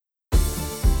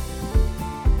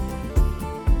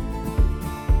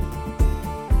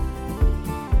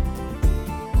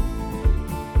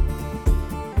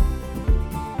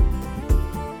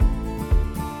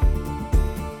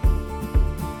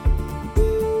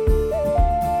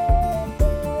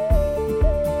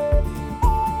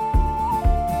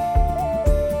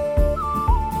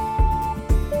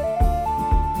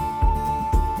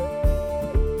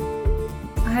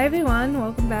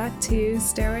welcome back to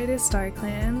Stairway to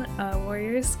StarClan, a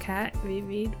Warriors Cat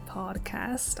Reread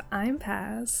podcast. I'm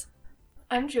Paz.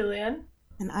 I'm Julian.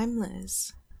 And I'm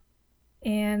Liz.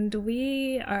 And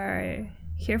we are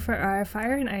here for our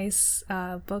Fire and Ice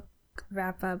book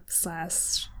wrap-up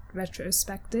 /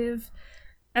 retrospective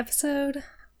episode,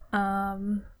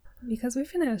 because we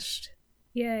finished.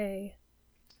 Yay.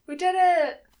 We did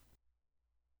it!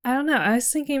 I don't know, I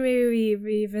was thinking maybe we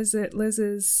revisit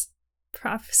Liz's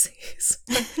prophecies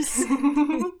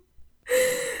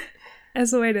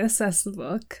as a way to assess the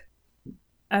book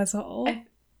as a whole.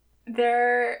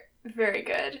 They're very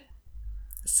good.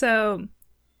 So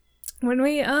when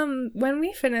we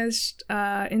finished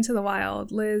Into the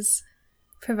Wild, Liz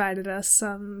provided us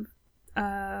some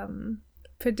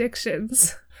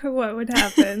predictions for what would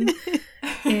happen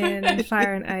in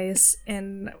Fire and Ice,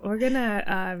 and we're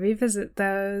gonna revisit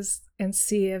those and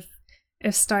see if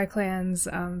StarClan's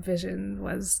vision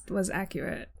was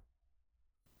accurate.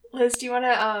 Liz, do you want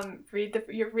to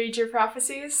read your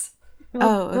prophecies?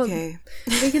 Okay.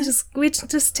 We can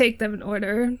just take them in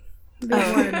order.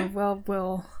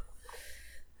 We'll.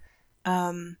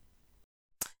 Okay,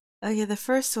 the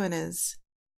first one is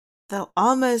they'll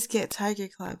almost get Tiger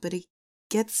Claw, but he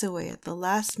gets away at the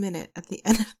last minute at the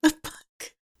end of the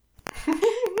book.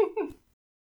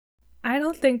 I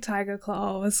don't think Tiger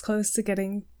Claw was close to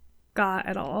getting got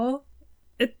at all.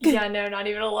 Yeah, no, not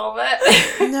even a little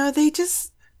bit. No, they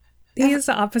just... He's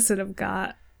the opposite of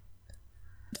got.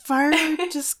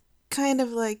 Fireheart just kind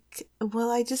of like,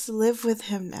 well, I just live with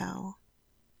him now.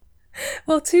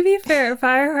 Well, to be fair,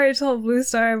 Fireheart told Blue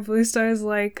Star, and Blue Star's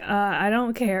like, I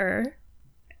don't care.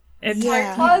 And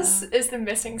Tiger Claws is the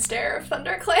missing stair of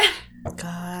ThunderClan.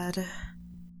 God.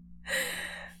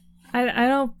 I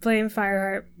don't blame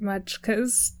Fireheart much,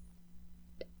 because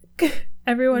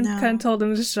everyone kind of told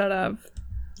him to shut up.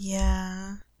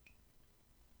 Yeah.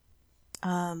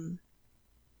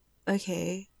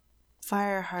 Okay.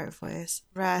 Fireheart voice.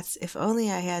 Rats, if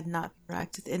only I had not been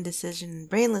racked with indecision and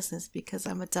brainlessness because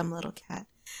I'm a dumb little cat.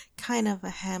 Kind of a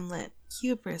Hamlet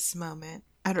hubris moment.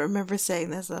 I don't remember saying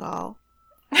this at all.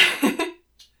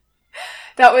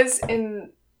 That was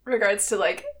in regards to,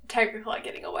 like, Tiger Claw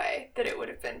getting away, that it would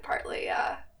have been partly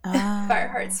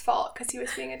Fireheart's fault because he was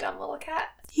being a dumb little cat.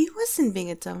 He wasn't being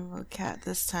a dumb little cat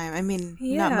this time. I mean,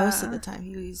 not most of the time.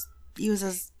 He was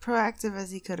as proactive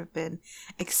as he could have been,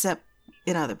 except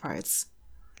in other parts.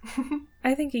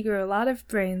 I think he grew a lot of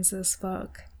brains this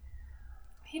book.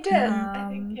 He did, I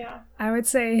think, yeah. I would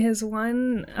say his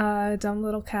one dumb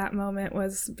little cat moment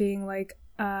was being like,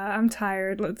 I'm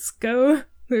tired, let's go to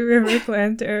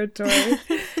RiverClan territory.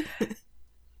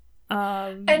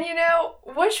 And you know,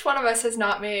 which one of us has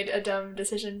not made a dumb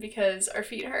decision because our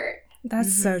feet hurt?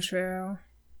 That's so true.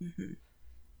 Mm-hmm.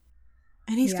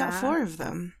 And he's got 4 of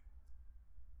them.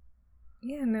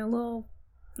 Yeah, and their little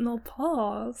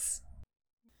paws.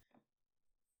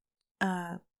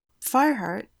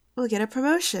 Fireheart will get a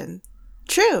promotion.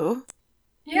 True.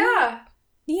 Yeah.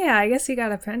 Yeah, I guess he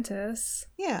got apprentice.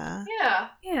 Yeah.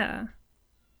 Yeah.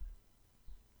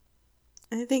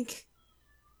 I think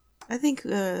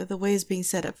the way he's being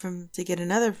set up to get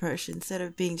another promotion, instead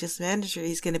of being just manager,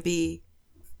 he's going to be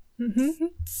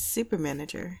super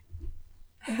manager.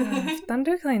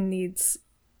 ThunderClan needs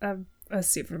a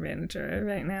super manager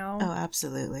right now. Oh,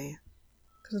 absolutely.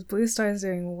 Because Blue Star's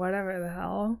doing whatever the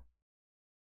hell.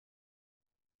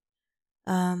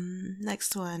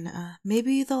 Next one.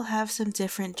 Maybe they'll have some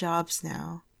different jobs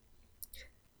now.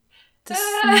 This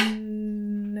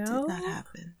No, did not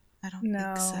happen. I don't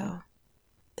think so.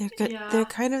 They're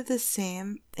kind of the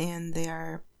same, and they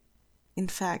are, in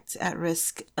fact, at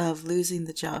risk of losing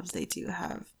the jobs they do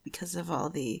have because of all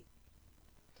the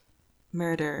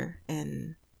murder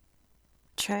and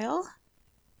betrayal.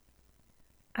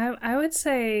 I would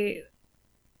say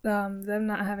them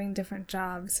not having different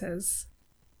jobs has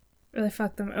really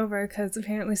fucked them over, because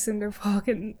apparently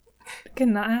Cinderpaw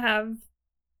cannot have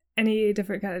any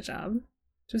different kind of job.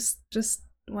 Just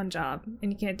one job,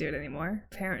 and you can't do it anymore,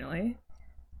 apparently.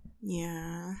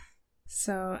 Yeah.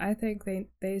 So I think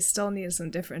they still need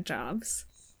some different jobs.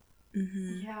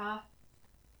 Mm-hmm. Yeah.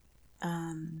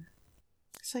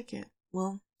 Second.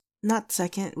 Well, not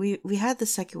second. We had the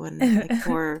second one like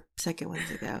 4 second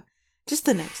ones ago. Just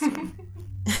the next one.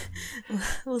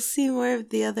 We'll see more of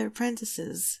the other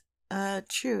apprentices.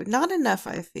 True. Not enough,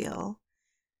 I feel.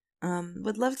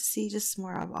 Would love to see just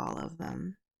more of all of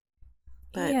them.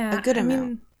 But a good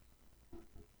amount.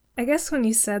 I guess when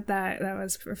you said that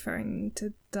was referring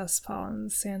to Dustpaw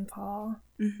and Sandpaw.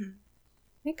 Mm-hmm.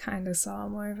 I kind of saw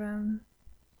more of him.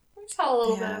 I saw a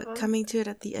little bit of him. Coming to it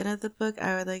at the end of the book,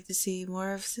 I would like to see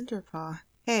more of Cinderpaw.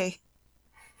 Hey.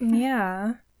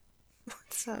 Yeah.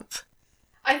 What's up?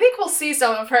 I think we'll see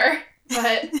some of her,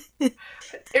 but it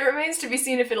remains to be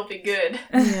seen if it'll be good.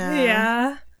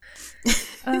 Yeah.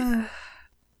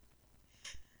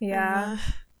 Yeah.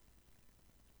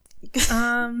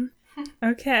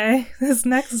 Okay. This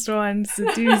next one's a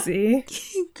doozy.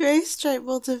 Graystripe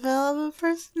will develop a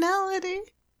personality.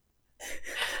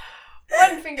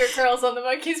 One finger curls on the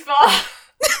monkey's paw.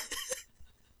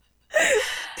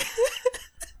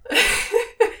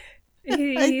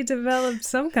 He developed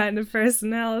some kind of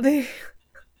personality.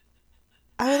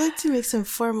 I would like to make some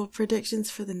formal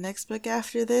predictions for the next book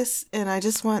after this, and I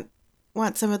just want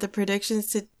some of the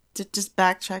predictions to just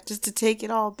backtrack, just to take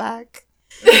it all back.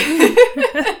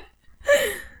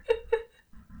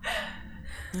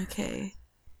 Okay.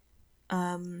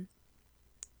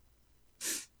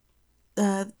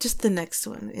 Just the next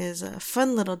one is a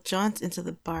fun little jaunt into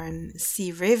the barn.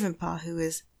 See Ravenpaw, who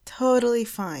is totally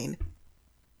fine.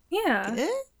 Yeah.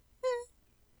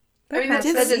 I mean, that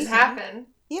didn't happen.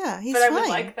 Yeah, he's fine. But I fine. would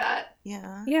like that.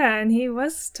 Yeah. Yeah, and he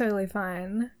was totally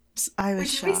fine. I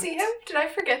was shocked. Did we see him? Did I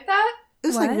forget that? It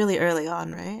was What? like really early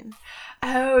on, right?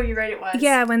 Oh, you're right, it was.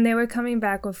 Yeah, when they were coming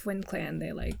back with Wind Clan, they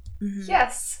Mm-hmm.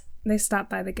 Yes. they stopped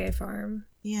by the gay farm.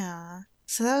 Yeah.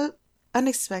 So that was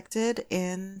unexpected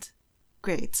and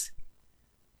great.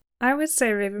 I would say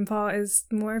Ravenpaw is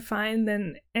more fine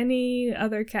than any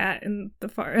other cat in the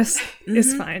forest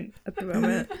is fine at the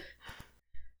moment.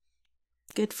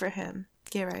 Good for him.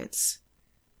 Gay rights.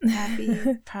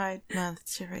 Happy Pride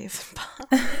Month to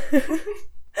Ravenpaw.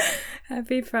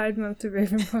 Happy Pride Month to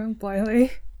Ravenpaw and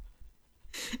Boily.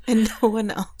 And no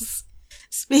one else.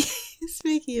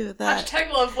 Speaking of that.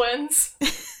 Hashtag love wins.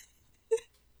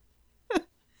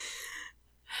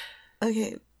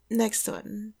 Okay, next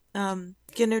one.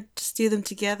 Gonna just do them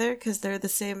together because they're the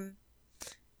same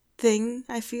thing,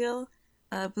 I feel.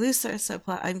 Blue Star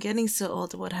subplot. I'm getting so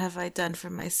old. What have I done for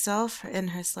myself? In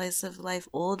her slice of life,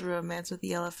 old romance with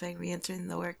Yellowfang re-entering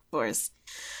the workforce.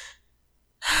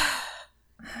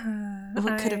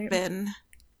 What could have been?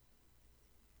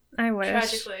 I wish.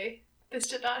 Tragically, this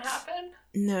did not happen.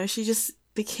 No, she just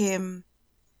became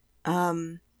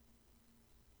very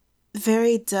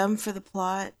dumb for the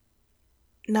plot.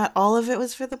 Not all of it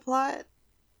was for the plot,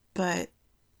 but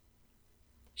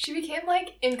She became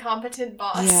like incompetent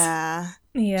boss. yeah.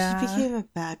 Yeah. She became a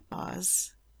bad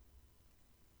boss.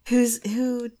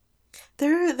 There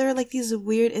are like these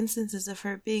weird instances of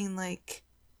her being like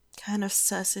kind of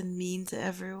sus and mean to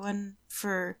everyone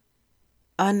for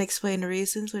unexplained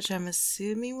reasons, which I'm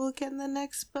assuming we'll get in the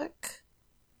next book.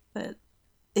 But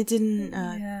it didn't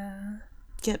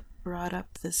get brought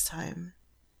up this time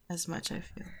as much, I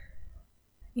feel.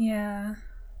 Yeah.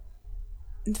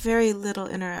 Very little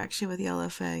interaction with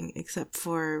Yellowfang except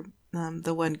for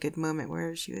the one good moment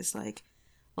where she was like,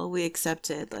 well, we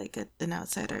accepted like an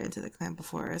outsider into the clan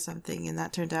before or something, and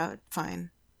that turned out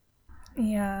fine.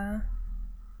 Yeah.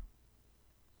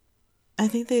 I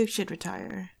think they should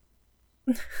retire.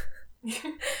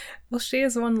 Well, she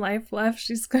has one life left.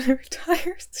 She's gonna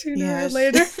retire sooner Yeah, or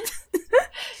later.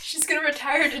 She's gonna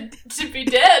retire to be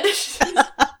dead.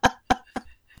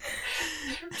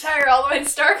 Retire all the way to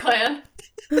StarClan.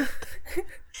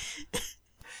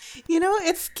 You know,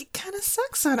 it kind of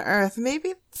sucks on Earth.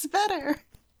 Maybe it's better.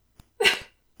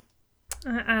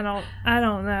 I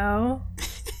don't know.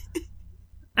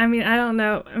 I mean, I don't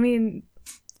know. I mean,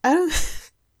 I'm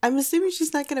assuming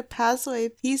she's not gonna pass away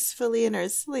peacefully in her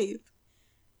sleep.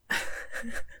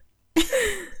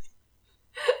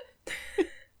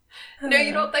 No,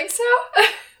 you don't think so?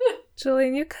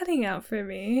 Julian, you're cutting out for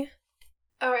me.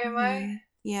 Oh, am I?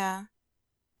 Yeah.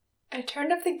 I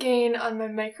turned up the gain on my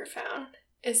microphone.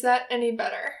 Is that any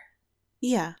better?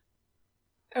 Yeah.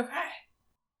 Okay.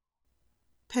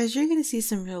 Pez, you're gonna see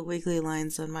some real wiggly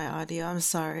lines on my audio. I'm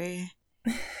sorry.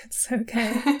 It's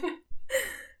okay.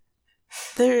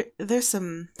 There's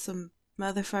some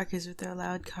motherfuckers with their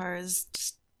loud cars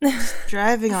just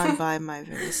driving on by my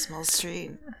very small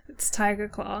street. It's Tiger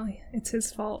Claw. It's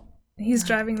his fault. He's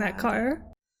driving that car.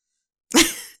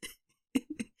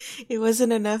 It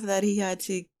wasn't enough that he had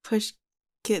to push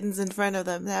kittens in front of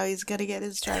them. Now he's got to get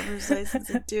his driver's license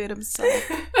and do it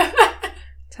himself.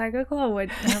 Tiger Claw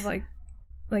would have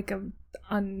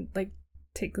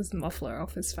take this muffler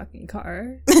off his fucking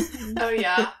car. Oh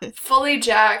yeah, fully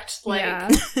jacked, like Yeah.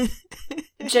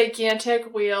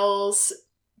 gigantic wheels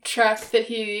truck that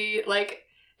he like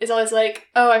is always like,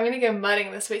 oh, I'm gonna go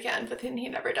mudding this weekend, but then he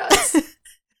never does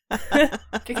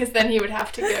because then he would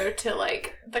have to go to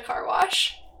like the car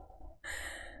wash.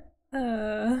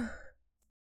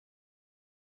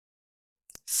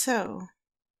 So,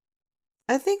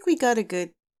 I think we got a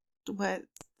good,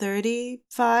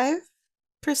 35%,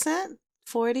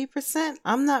 40%.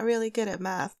 I'm not really good at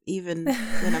math, even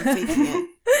when I'm faking it.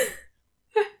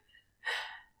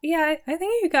 Yeah, I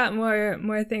think you got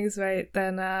more things right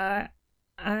than I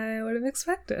would have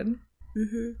expected.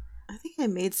 I think I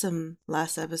made some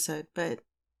last episode, but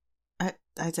I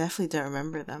definitely don't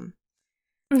remember them.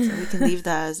 So we can leave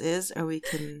that as is, or we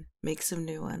can make some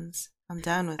new ones. I'm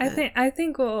down with it. I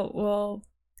think we'll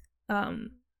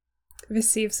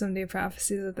receive some new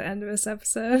prophecies at the end of this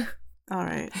episode. All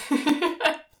right.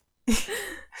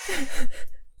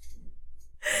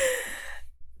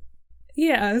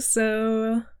 Yeah,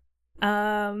 so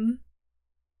I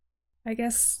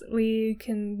guess we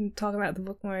can talk about the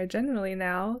book more generally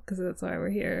now, because that's why we're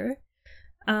here.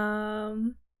 I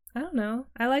don't know.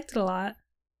 I liked it a lot.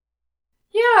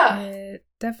 Yeah. It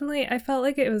felt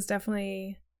like it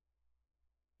definitely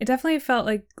felt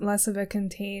like less of a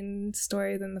contained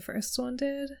story than the first one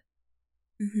did.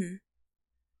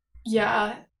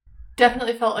 Yeah.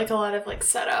 Definitely felt like a lot of like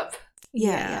setup.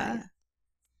 Yeah.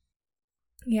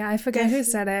 Yeah, I forget who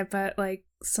said it, but like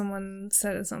someone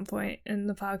said at some point in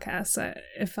the podcast that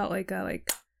it felt like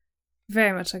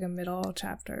very much like a middle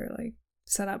chapter, like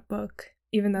setup book,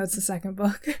 even though it's the second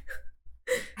book.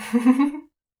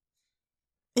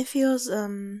 It feels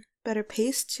better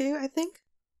paced too, I think.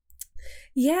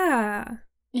 Yeah.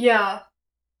 Yeah.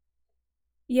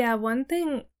 Yeah, one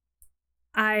thing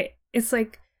it's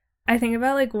like I think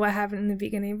about like what happened in the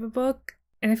beginning of a book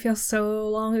and it feels so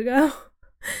long ago.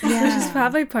 Yeah. Which is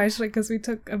probably partially because we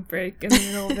took a break in the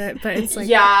middle of it, but it's like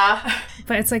yeah.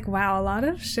 But it's like, wow, a lot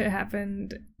of shit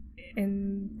happened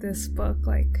in this book.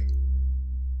 Like,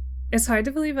 it's hard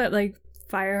to believe that like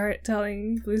Fireheart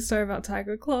telling Blue Star about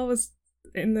Tiger Claw was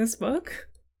in this book.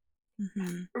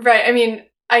 Right. I mean,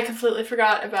 I completely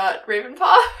forgot about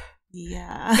Ravenpaw.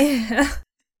 Yeah.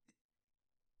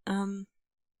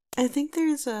 I think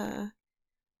there's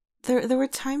there were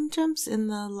time jumps in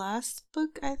the last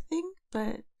book, I think,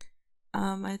 but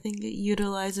I think it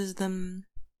utilizes them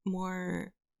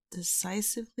more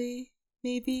decisively,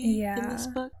 maybe in this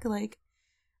book. Like,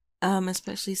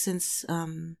 especially since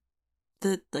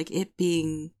the like it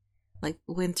being like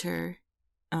winter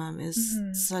is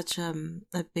such a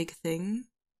big thing,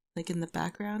 like in the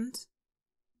background.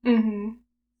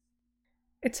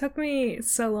 It took me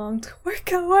so long to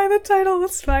work out why the title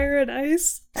was Fire and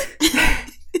Ice.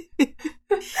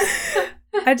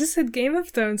 I just had Game of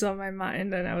Thrones on my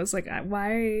mind, and I was like,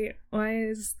 why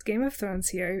is Game of Thrones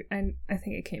here? And I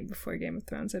think it came before Game of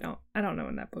Thrones. I don't know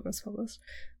when that book was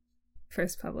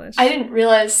first published. I didn't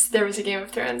realize there was a Game of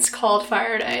Thrones called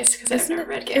Fire and Ice because I've never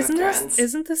read Game of Thrones.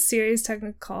 Isn't the series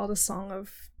technically called A Song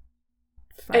of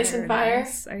Fire Ice and Fire?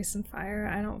 Ice and Fire?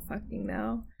 I don't fucking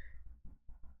know.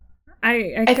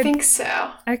 I think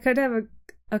so. I could have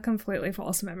a completely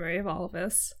false memory of all of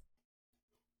this.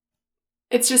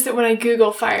 It's just that when I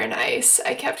Google Fire and Ice,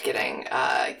 I kept getting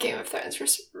Game of Thrones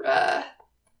results.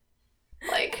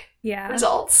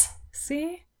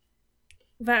 See?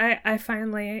 But I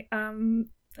finally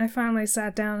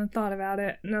sat down and thought about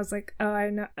it, and I was like, oh,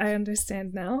 I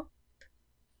understand now.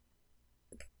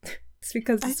 It's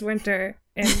because it's winter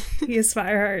and he is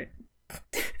Fireheart.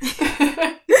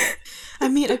 I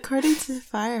mean, according to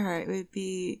Fireheart, it would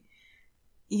be,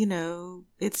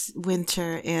 it's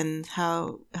winter and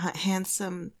how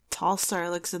handsome Tallstar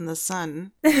looks in the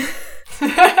sun.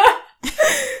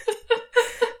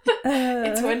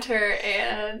 It's winter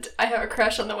and I have a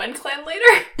crush on the Wind Clan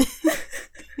leader.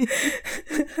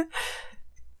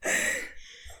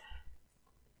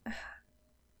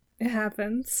 It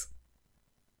happens.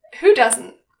 Who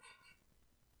doesn't?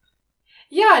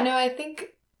 Yeah, no, I think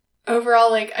overall,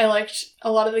 like, I liked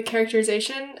a lot of the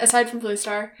characterization, aside from Blue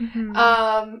Star.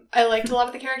 I liked a lot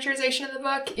of the characterization in the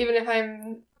book, even if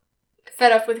I'm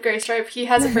fed up with Graystripe. He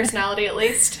has a personality, at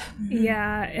least.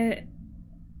 Yeah,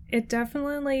 it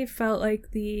definitely felt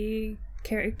like the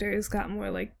characters got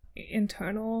more, like,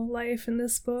 internal life in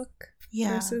this book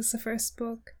versus the first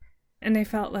book. And they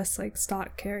felt less like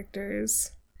stock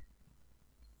characters.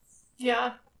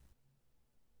 Yeah.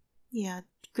 Yeah,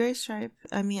 Graystripe,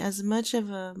 I mean, as much of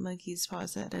a monkey's paw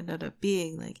as that ended up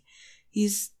being, like,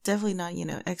 he's definitely not,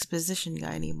 exposition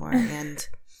guy anymore, and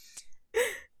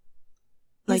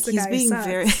like he's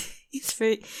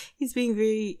being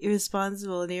very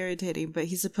irresponsible and irritating, but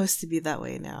he's supposed to be that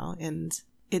way now, and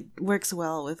it works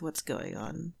well with what's going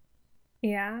on.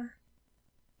 Yeah.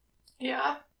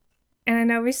 Yeah. And I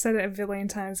know we said it a billion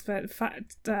times, but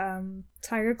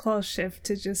Tiger Claw's shift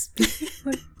to just be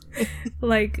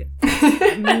like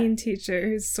mean teacher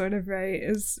who's sort of right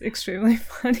is extremely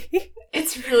funny.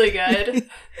 It's really good.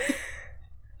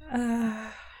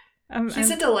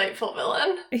 He's a delightful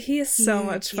villain. He is so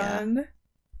much fun.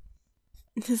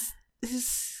 His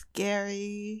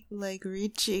scary, like,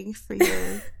 reaching for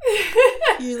your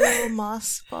little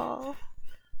moss ball.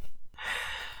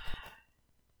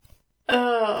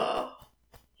 Oh,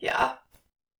 yeah.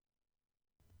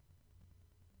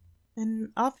 And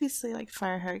obviously, like,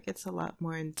 Fireheart gets a lot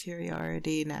more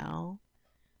interiority now.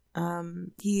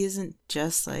 He isn't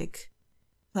just, like,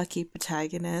 plucky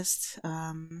protagonist.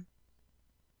 I'll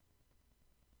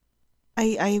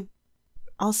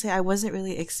say I wasn't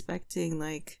really expecting,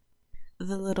 like,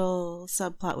 the little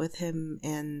subplot with him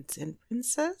and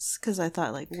Princess, because I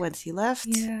thought, like, once he left,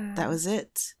 that was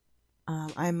it.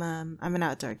 I'm an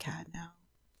outdoor cat now,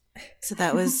 so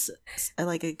that was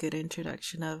like a good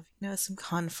introduction of, you know, some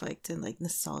conflict and like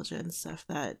nostalgia and stuff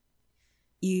that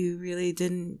you really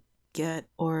didn't get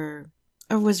or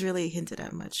was really hinted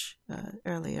at much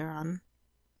earlier on.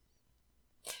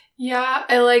 Yeah,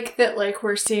 I like that, like,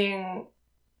 we're seeing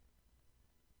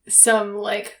some,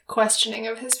 like, questioning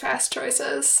of his past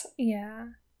choices. Yeah.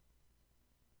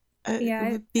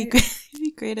 It would be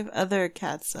great if other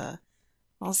cats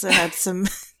also had some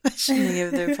questioning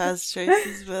of their past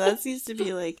choices, but that seems to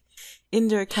be, like,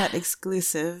 indoor cat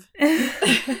exclusive.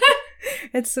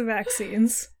 It's the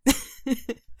vaccines.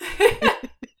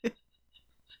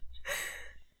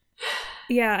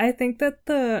 Yeah, I think that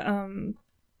the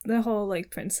whole,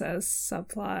 like, princess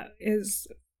subplot is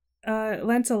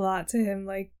lent a lot to him,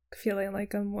 like, feeling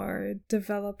like a more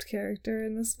developed character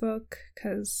in this book,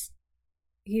 because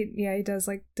he does,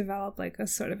 like, develop, like, a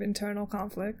sort of internal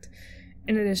conflict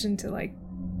in addition to, like,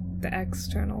 the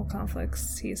external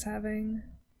conflicts he's having.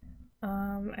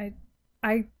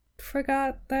 I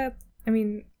forgot that, I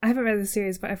mean, I haven't read the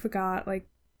series, but I forgot, like,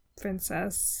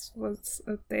 princess was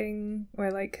a thing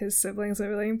where, like, his siblings are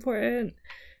really important.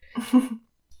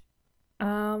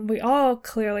 We all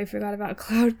clearly forgot about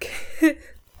Cloud Kid.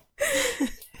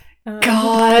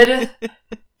 God.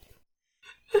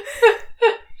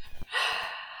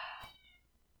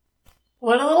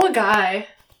 What a little guy.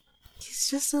 He's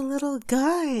just a little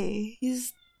guy.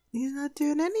 He's not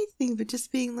doing anything but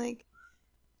just being like,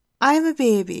 I'm a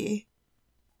baby.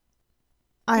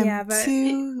 I'm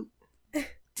 2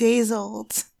 days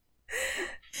old.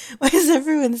 Why is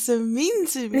everyone so mean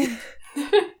to me?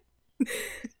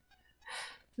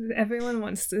 Everyone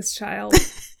wants this child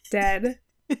dead.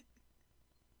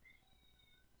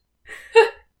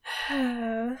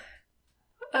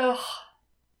 Ugh.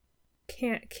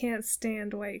 Can't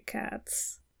stand white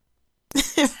cats.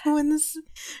 Everyone's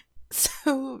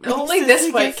so only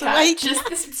this white cat.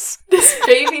 Just this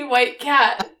baby white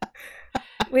cat.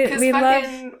 Because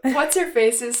fucking what's her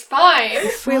face is fine.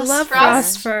 We love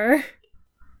Frostfur.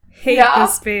 Hate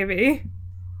this baby.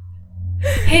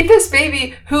 Hate this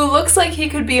baby who looks like he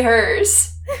could be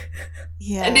hers.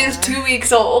 Yeah. And is 2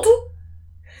 weeks old.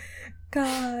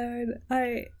 God,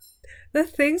 the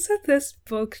things that this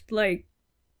book, like,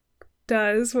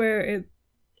 does where it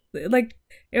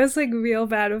was, like, real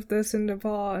bad with the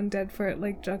Cinderball and Deadfoot,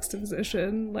 like,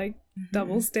 juxtaposition, like,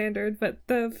 double standard, but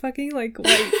the fucking, like,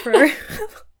 white fur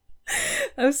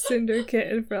of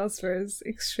Cinderkit and Frostfur is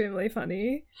extremely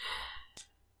funny.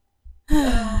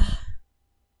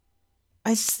 I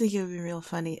just think it would be real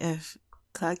funny if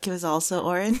Cloud Kid was also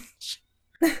orange.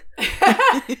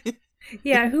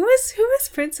 Yeah, who is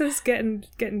Princess getting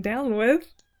down with?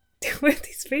 Where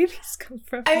these babies come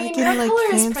from? I mean, like, what in, color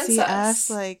like, is fancy Princess? ass,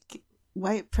 like,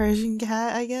 white Persian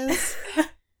cat, I guess.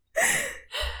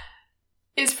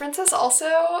 Is Princess also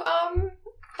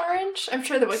orange? I'm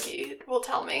sure the wiki will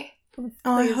tell me.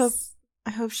 Oh,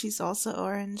 I hope she's also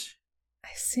orange. I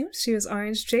assume she was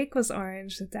orange. Jake was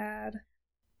orange, the dad.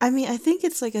 I mean, I think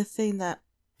it's, like, a thing that,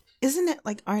 isn't it,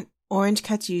 like, aren't orange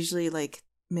cats usually, like,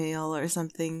 male or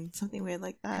something weird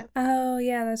like that? Oh,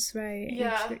 yeah, that's right.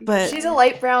 Yeah, but she's a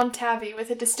light brown tabby with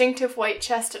a distinctive white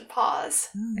chest and paws.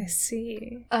 I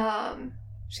see.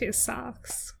 She has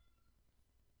socks.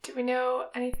 Do we know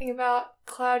anything about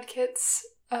Cloud Kit's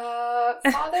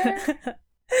father?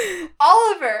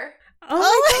 Oliver!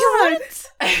 Oh my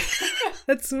god!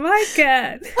 That's my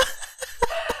cat!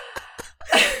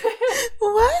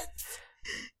 What?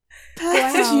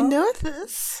 Pat, did you know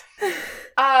this?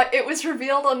 It was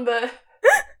revealed on the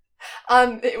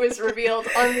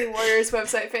Warriors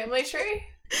website Family Tree.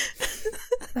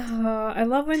 I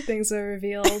love when things are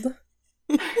revealed.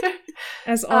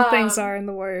 As all things are in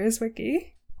the Warriors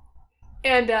wiki.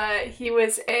 And he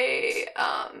was a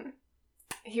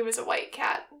white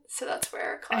cat, so that's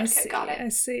where Cloud Kit got it. I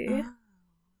see.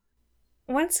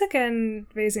 Once again,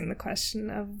 raising the question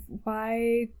of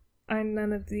why are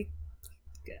none of the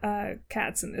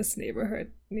cats in this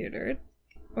neighborhood neutered?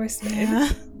 Or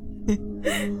Smith.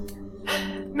 Yeah.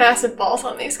 Massive balls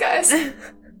on these guys.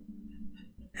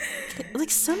 Like,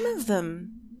 some of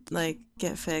them, like,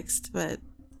 get fixed, but,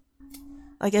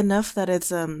 like, enough that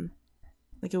it's,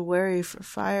 like, a worry for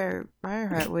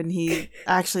Fireheart when he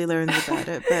actually learns about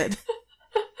it, but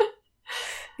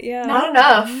Yeah. Not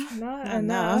enough. Not not enough.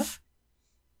 enough.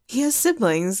 He has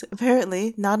siblings,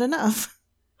 apparently, not enough.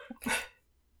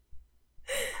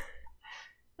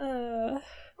 I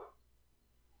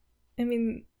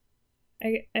mean,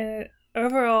 I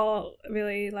overall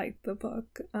really like the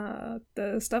book.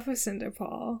 The stuff with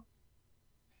Cinderpaw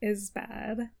is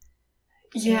bad.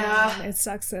 Yeah. And it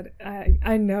sucks that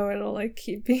I know it'll like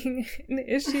keep being an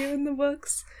issue in the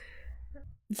books.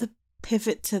 The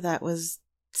pivot to that was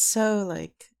so,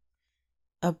 like,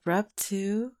 abrupt,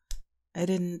 too. I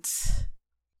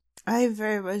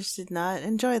very much did not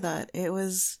enjoy that. It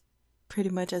was pretty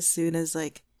much as soon as,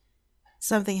 like,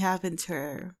 something happened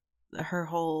to her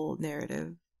whole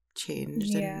narrative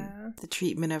changed, Yeah. and the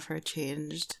treatment of her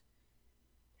changed.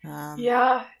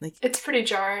 Yeah. Like, It's pretty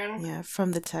jarring. yeah,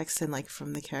 from the text and, like,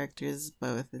 from the characters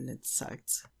both, and it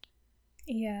sucked.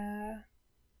 Yeah.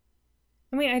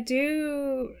 I mean, I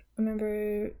do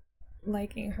remember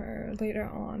liking her later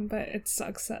on, but it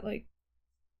sucks that, like,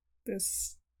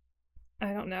 this,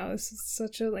 I don't know, this is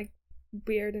such a, like,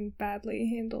 weird and badly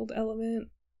handled element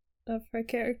of her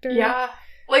character. Yeah.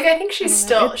 Like, I think she's I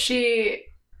don't know. still,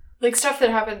 like, stuff that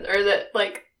happens, or that,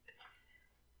 like,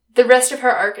 the rest of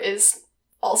her arc is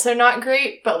also not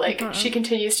great, but, like, Uh-huh. she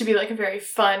continues to be, like, a very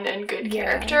fun and good Yeah.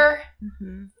 character.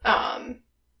 Mm-hmm.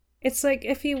 It's like,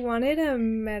 if you wanted a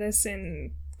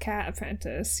medicine cat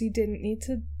apprentice, you didn't need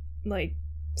to, like,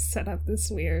 set up this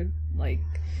weird, like,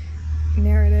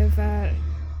 narrative that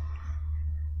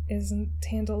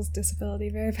handles disability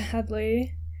very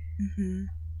badly. Mm-hmm.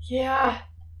 Yeah.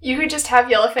 You could just have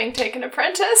Yellowfang take an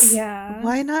apprentice. Yeah.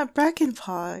 Why not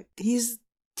Brackenpaw? He's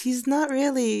not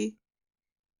really.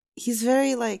 He's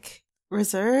very, like,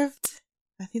 reserved.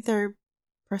 I think they're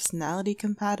personality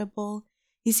compatible.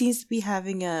 He seems to be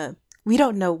having we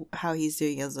don't know how he's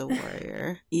doing as a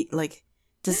warrior. Like,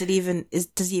 does he even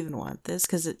want this?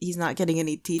 Because he's not getting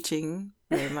any teaching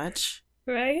very much.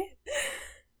 Right?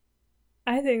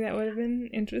 I think that would have been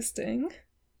interesting.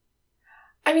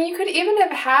 I mean, you could even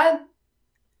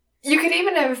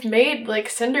have made, like,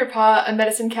 Cinderpaw a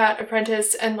medicine cat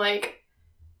apprentice and, like,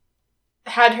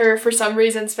 had her, for some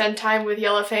reason, spend time with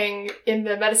Yellowfang in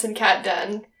the medicine cat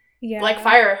den, Yeah. like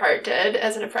Fireheart did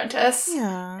as an apprentice.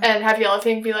 Yeah. And have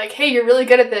Yellowfang be like, hey, you're really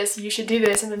good at this, you should do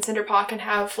this, and then Cinderpaw can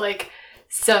have, like,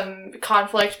 some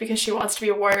conflict because she wants to be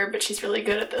a warrior, but she's really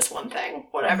good at this one thing.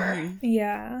 Whatever. Mhm.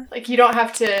 Yeah. Like, you don't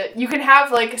have to... You can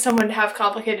have, like, someone have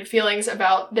complicated feelings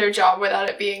about their job without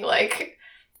it being, like,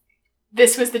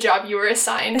 this was the job you were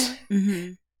assigned.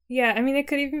 Mhm. Yeah, I mean, it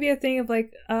could even be a thing of,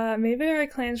 like, maybe our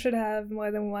clan should have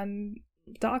more than one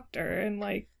doctor, and,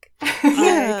 like, I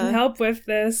Yeah. can help with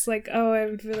this. Like, oh, I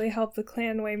would really help the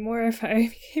clan way more if I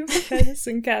became a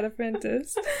medicine cat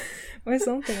apprentice. Or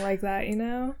something like that, you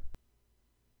know?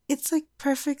 It's, like,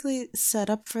 perfectly set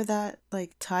up for that,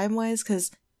 like, time-wise,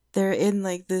 because they're in,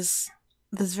 like, this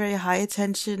very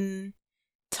high-attention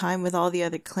time with all the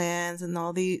other clans, and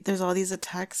there's all these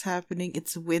attacks happening.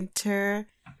 It's winter.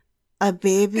 A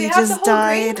baby They have the just whole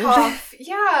died. green cough.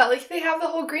 Yeah, like, they have the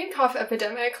whole green cough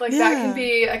epidemic. Like, that Yeah. can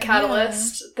be a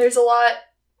catalyst. There's a lot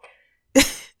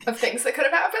of things that could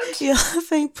have happened.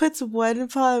 Yellowfang puts one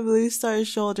paw on Blue Star's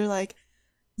shoulder, like,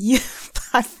 you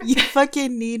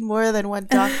fucking need more than one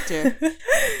doctor.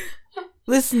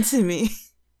 Listen to me.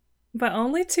 But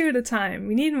only 2 at a time.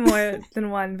 We need more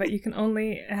than one, but you can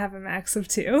only have a max of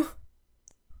 2.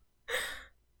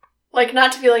 Like,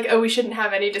 not to be like, oh, we shouldn't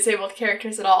have any disabled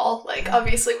characters at all. Like,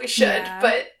 obviously we should, Yeah.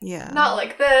 but Yeah. not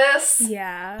like this.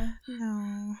 Yeah.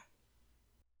 No.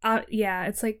 Yeah,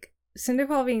 it's like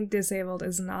Cinderpaw being disabled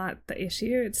is not the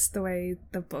issue. It's the way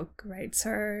the book writes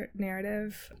her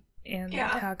narrative and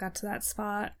Yeah. how it got to that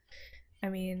spot. I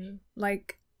mean,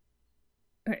 like,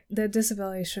 the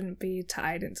disability shouldn't be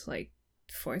tied into, like,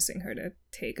 forcing her to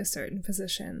take a certain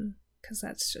position, because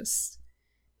that's just,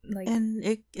 like, And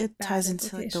it bad ties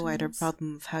into, like, the wider implications.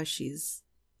 problem of how she's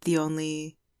the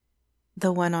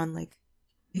one on, like,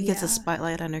 who gets Yeah. a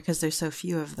spotlight on her because there's so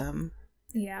few of them.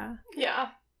 yeah.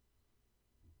 Yeah.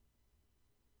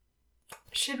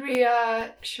 Should we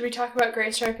talk about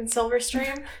Greystripe and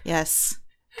Silverstream? Yes.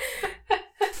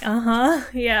 Uh-huh,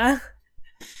 yeah.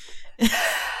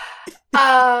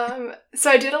 So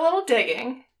I did a little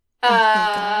digging. Oh,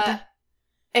 thank God.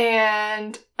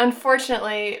 And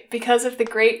unfortunately, because of the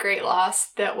great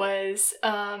loss that was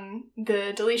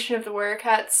the deletion of the Warrior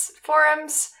Cats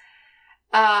forums,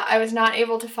 I was not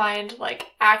able to find like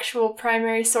actual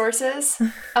primary sources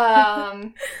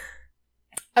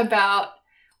about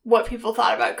what people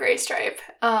thought about Gray Stripe.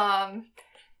 I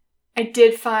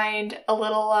did find a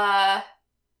little,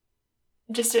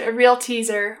 just a real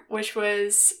teaser, which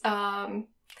was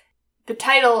the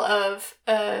title of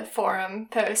a forum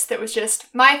post that was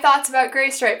just "My thoughts about Gray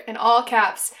Stripe" in all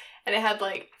caps, and it had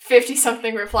like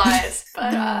 50-something replies,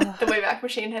 but the Wayback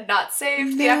Machine had not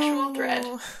saved the actual thread.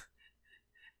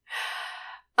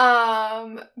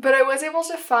 But I was able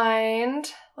to find,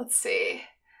 let's see,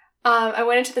 I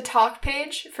went into the talk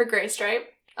page for Gray Stripe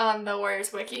on the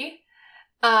Warriors Wiki,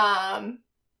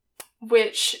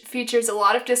 which features a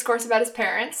lot of discourse about his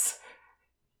parents.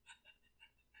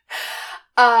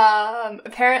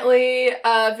 Apparently,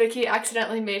 Vicky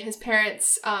accidentally made his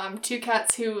parents, 2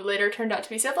 cats who later turned out to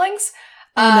be siblings.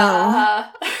 No.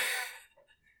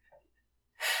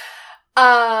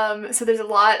 So there's a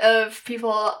lot of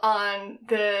people on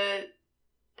the,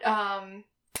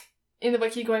 in the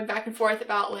wiki going back and forth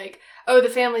about like, oh, the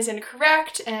family's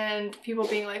incorrect, and people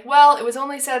being like, well, it was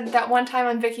only said that one time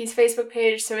on Vicky's Facebook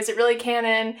page, so is it really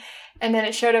canon? And then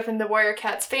it showed up in the Warrior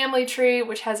Cats family tree,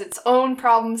 which has its own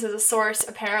problems as a source,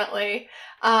 apparently.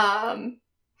 I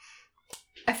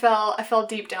fell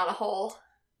deep down a hole.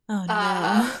 Oh,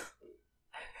 no.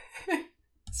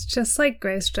 It's just like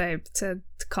Gray Stripe to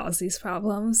cause these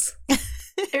problems.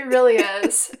 It really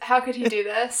is. How could he do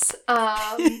this?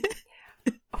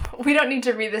 We don't need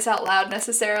to read this out loud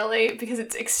necessarily because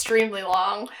it's extremely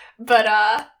long, but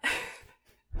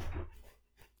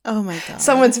Oh my god.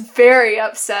 someone's very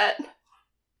upset.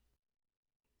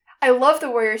 I love the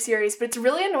Warrior series, but it's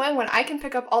really annoying when I can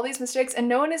pick up all these mistakes and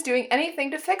no one is doing anything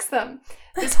to fix them.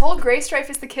 This whole Gray Stripe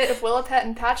is the kid of Willipet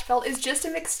and Patchfelt is just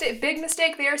a big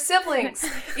mistake. They are siblings.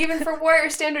 Even for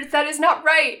Warrior standards, that is not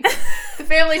right. The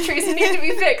family trees need to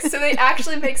be fixed so they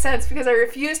actually make sense, because I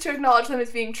refuse to acknowledge them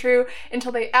as being true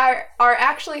until they are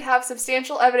actually have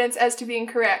substantial evidence as to being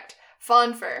correct.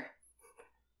 Fawnfur.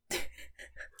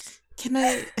 Can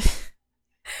I...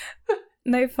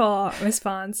 Nightfall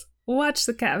responds, watch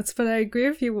the cats, but I agree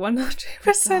with you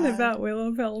 100% about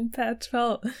Willowfell and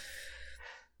Patchfelt.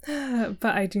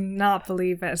 But I do not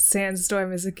believe that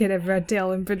Sandstorm is a kid of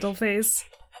Redtail and Brindleface.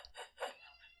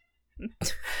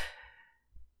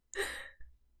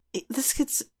 This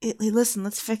gets... Listen,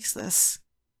 let's fix this.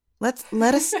 Let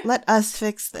us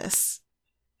fix this.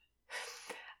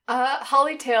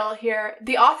 Hollytail here.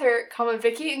 The author,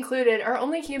 Vicky included, are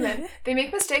only human. They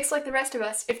make mistakes like the rest of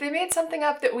us. If they made something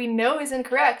up that we know is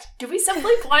incorrect, do we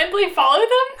simply blindly follow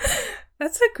them?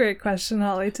 That's a great question,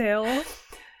 Hollytail.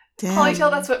 Damn.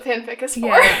 Hollytail, that's what fanfic is for.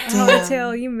 Yeah,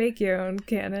 Hollytail, you make your own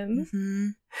canon. Mm-hmm.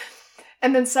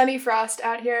 And then Sunny Frost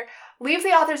out here. Leave the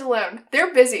authors alone.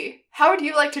 They're busy. How would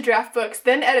you like to draft books,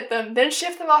 then edit them, then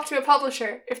ship them off to a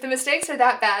publisher? If the mistakes are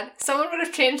that bad, someone would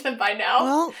have changed them by now.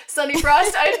 Well, Sunny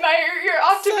Frost, I admire your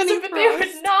optimism, but they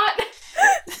would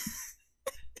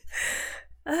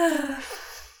not.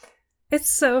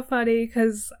 It's so funny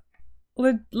because,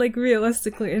 like,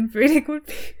 realistically, inbreeding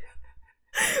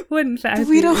would in fact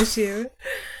be an issue,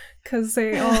 because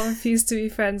they all refuse to be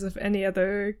friends with any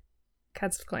other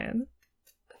Cats clan.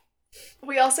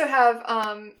 We also have,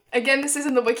 again, this is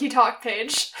in the Wiki Talk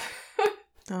page.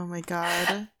 Oh my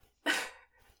god.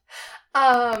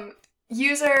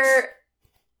 User,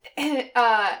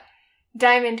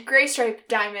 Diamond, Gray Stripe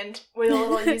Diamond, with a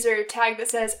little user tag that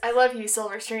says, I love you,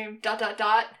 Silverstream, ...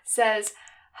 says,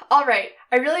 alright,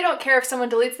 I really don't care if someone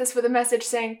deletes this with a message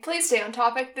saying, please stay on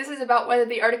topic, this is about whether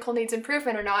the article needs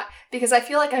improvement or not, because I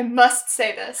feel like I must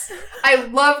say this. I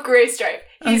love Gray Stripe.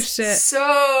 He's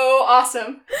so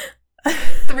awesome.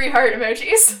 3 heart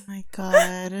emojis. Oh my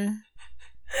god.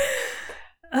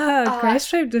 Gray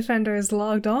Stripe Defender is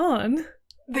logged on.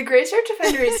 The Gray Stripe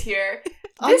Defender is here.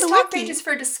 This talk page is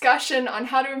for discussion on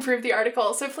how to improve the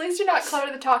article, so please do not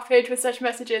clutter the talk page with such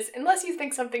messages unless you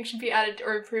think something should be added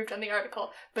or improved on the article.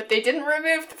 But they didn't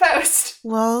remove the post.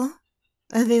 Well,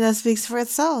 I think that speaks for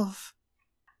itself.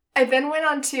 I then went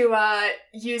on to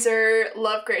user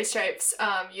Love Gray Stripe's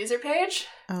user page.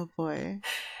 Oh boy.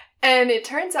 And it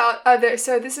turns out,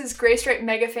 so this is Gray Stripe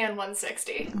Megafan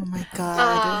 160. Oh my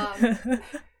god.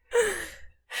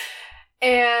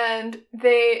 And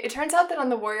it turns out that on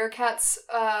the Warrior Cats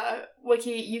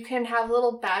wiki, you can have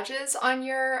little badges on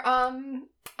your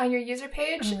user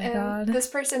page. Oh my and god. This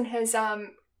person has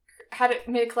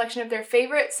made a collection of their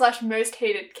favorite / most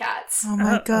hated cats. Oh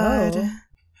my god.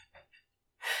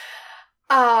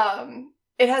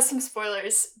 It has some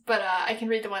spoilers, but I can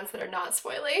read the ones that are not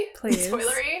spoilery.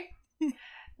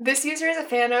 This user is a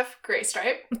fan of Gray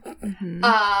Stripe. Mm-hmm.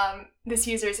 This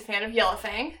user is a fan of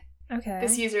Yellowfang. Okay.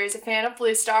 This user is a fan of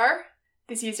Blue Star.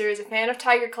 This user is a fan of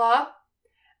Tiger Claw.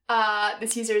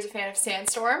 This user is a fan of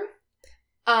Sandstorm.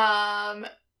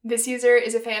 This user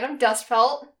is a fan of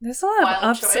Dustpelt. There's a lot Wild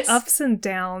of choice. ups and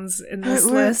downs in this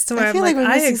list where I I'm feel like, like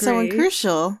we're I missing agree. someone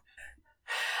crucial.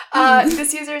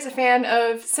 This user is a fan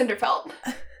of Cinderpelt.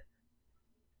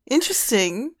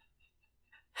 Interesting.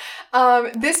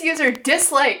 This user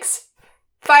dislikes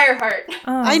Fireheart.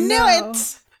 Oh, I knew no.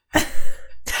 it!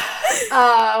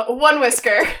 One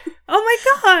Whisker. Oh my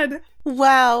god!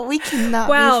 Wow, we cannot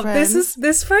Wow, be friends.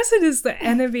 this person is the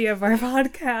enemy of our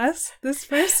podcast. This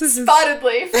person is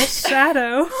Spottedly. a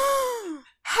shadow.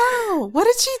 How? What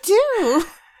did she do?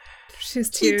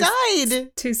 She's She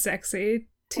died. too sexy,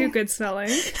 too good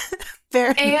smelling.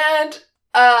 Very. And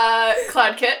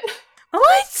Cloud Kit.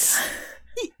 What?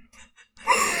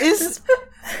 Is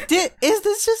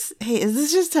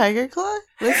this just Tiger Claw?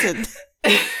 Listen.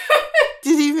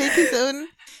 Did he make his own?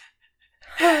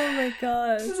 Oh my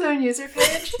god. His own user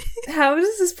page. How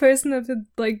does this person have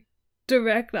like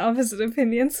direct opposite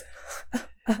opinions of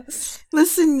us?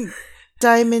 Listen,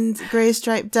 Diamond, Gray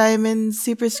Stripe Diamond,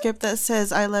 superscript that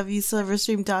says I love you,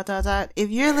 Silverstream, ... If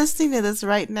you're listening to this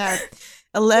right now,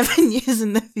 11 years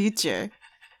in the future,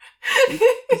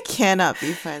 we cannot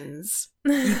be friends.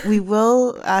 We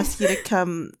will ask you to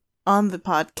come on the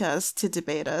podcast to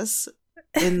debate us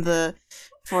in the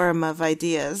forum of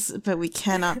ideas, but we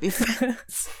cannot be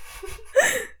friends.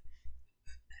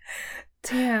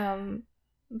 Damn.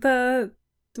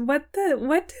 What did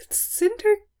what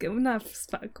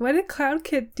did Cloud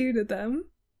Kid do to them?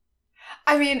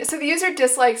 I mean, so the user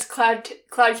dislikes Cloud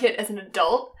Kit as an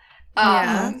adult.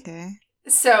 Yeah. Okay.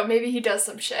 So maybe he does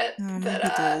some shit Maybe that he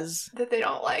does. that they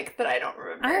don't like, that I don't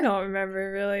remember. I don't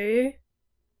remember really.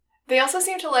 They also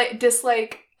seem to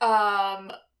dislike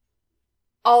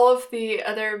all of the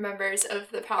other members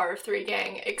of the Power of Three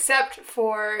gang except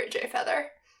for Jay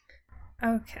Feather.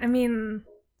 Okay, I mean,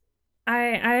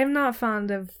 I am not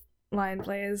fond of Lion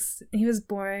Blaze. He was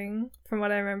boring from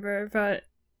what I remember, but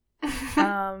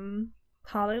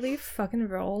Hollyleaf fucking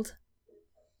rolled.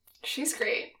 She's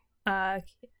great.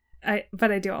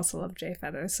 But I do also love Jay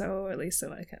Feather, so at least I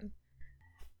like him.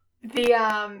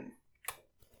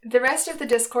 The rest of the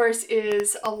discourse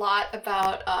is a lot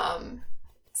about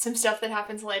some stuff that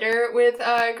happens later with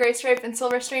Graystripe and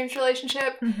Silverstream's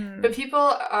relationship. Mm-hmm. But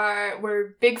people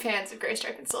were big fans of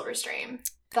Graystripe and Silverstream.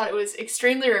 Thought it was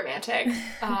extremely romantic.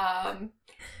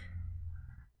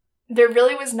 There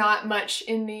really was not much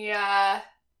in the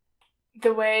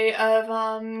way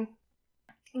of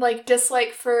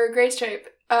dislike for Graystripe.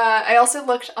 I also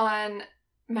looked on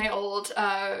my old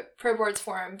Pro Boards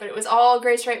forum, but it was all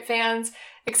Graystripe fans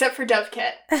except for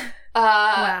Dovekit,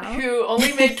 Wow. who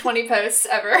only made 20 posts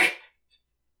ever.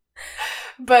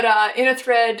 But in a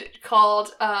thread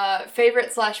called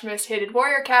favorite/most hated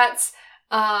warrior cats,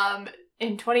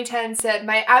 in 2010 said,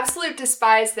 "My absolute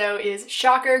despise, though, is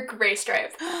shocker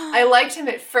Graystripe. I liked him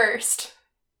at first,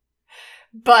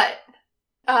 but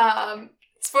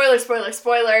spoiler,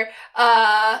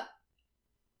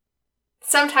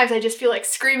 sometimes I just feel like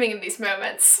screaming in these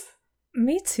moments."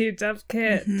 Me too,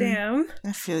 Dovekit. Mhm. Damn.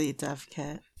 I feel you,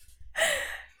 Dovekit.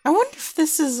 I wonder if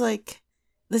this is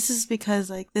because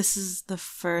this is the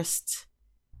first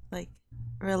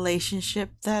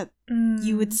relationship that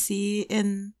you would see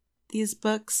in these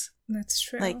books. That's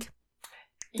true.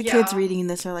 The kids reading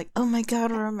this are like, oh my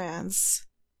god, romance.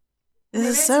 This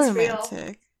is so Romance is real.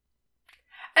 romantic.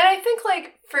 And I think,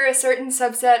 for a certain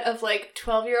subset of,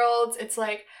 12-year-olds, it's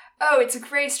like, oh, it's a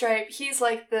Graystripe. He's,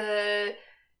 the,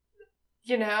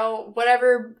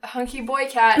 whatever hunky boy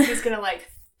cat who's gonna,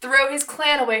 throw his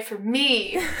clan away for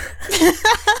me.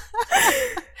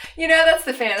 That's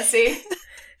the fantasy.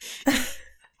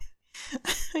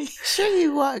 Are you sure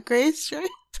you want Graystripe?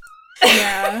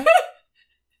 Yeah.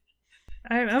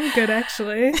 I'm good,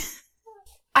 actually.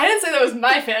 I didn't say that was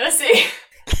my fantasy.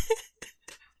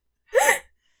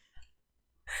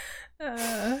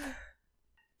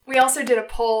 We also did a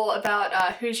poll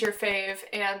about who's your fave,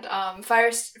 and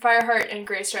Fireheart and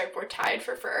Graystripe were tied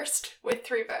for first with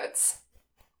 3 votes.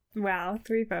 Wow,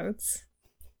 3 votes.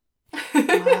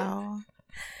 Wow.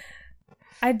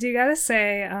 I do gotta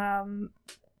say,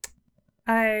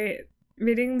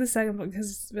 reading the second book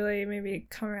has really made me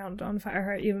come around on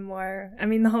Fireheart even more. I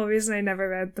mean, the whole reason I never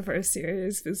read the first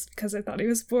series was because I thought he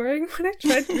was boring when I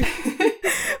tried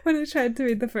to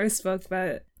read the first book,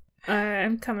 but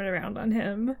I'm coming around on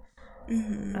him.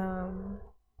 Mm-hmm.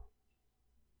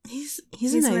 He's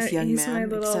a nice young man. He's my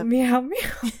little meow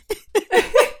meow.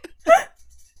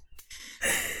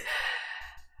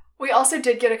 We also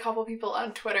did get a couple people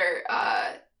on Twitter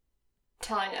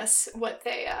telling us what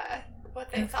they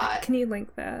thought. Can you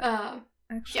link that?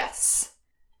 Actually? Yes.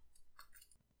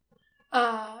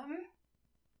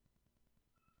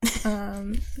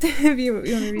 If you want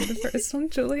to read the first one,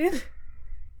 Julian?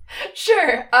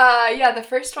 Sure. Yeah, the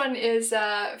first one is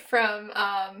from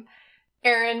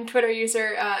Aaron, Twitter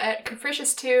user at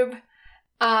CapriciousTube,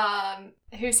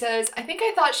 who says, I think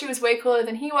I thought she was way cooler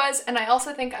than he was, and I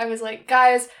also think I was like,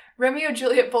 guys, Romeo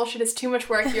Juliet bullshit is too much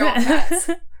work, you're all cats.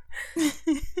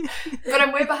 But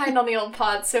I'm way behind on the old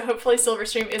pods, so hopefully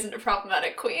Silverstream isn't a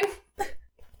problematic queen.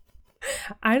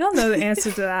 I don't know the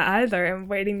answer to that either. I'm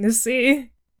waiting to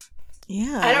see.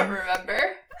 Yeah. I don't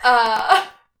remember.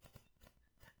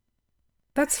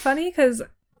 That's funny because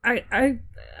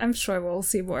I'm sure we'll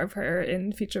see more of her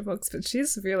in future books, but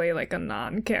she's really like a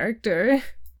non-character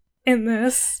in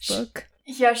this book.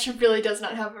 Yeah, she really does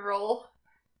not have a role.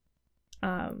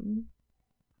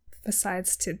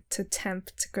 Besides to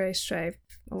tempt Graystripe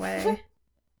away.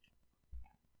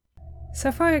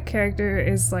 So far, her character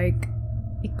is like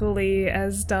equally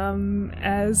as dumb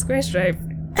as Graystripe.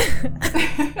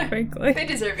 Frankly, they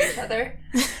deserve each other.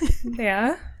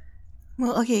 Yeah.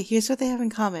 Well, okay, here's what they have in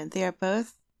common. They are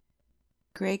both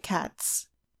gray cats.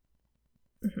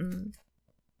 Mm-hmm.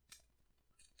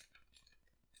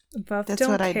 Both That's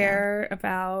don't what I care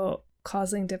about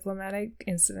causing diplomatic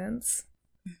incidents.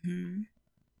 Mm-hmm.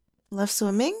 Love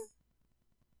swimming?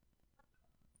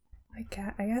 I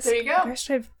guess. There you go.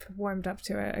 Graystripe warmed up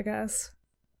to it, I guess.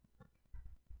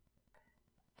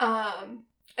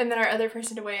 And then our other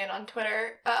person to weigh in on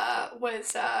Twitter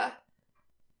was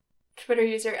Twitter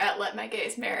user at Let My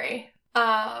Gays Marry,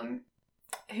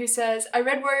 who says, I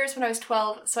read Warriors when I was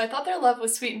 12, so I thought their love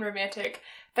was sweet and romantic,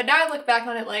 but now I look back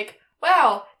on it like,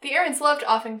 wow, the Aarons loved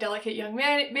offing delicate young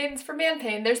maidens for man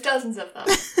pain. There's dozens of them.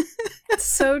 It's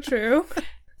so true.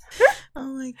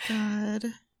 Oh my god.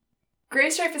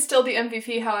 Graystripe is still the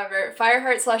MVP, however.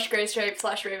 Fireheart / Graystripe /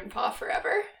 Ravenpaw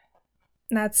forever.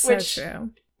 That's so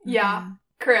true. Yeah, Mm-hmm.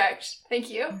 correct. Thank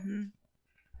you. Mm-hmm.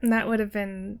 And that would have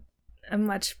been a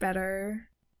much better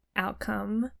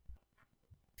outcome.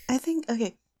 I think,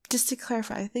 okay, just to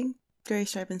clarify, I think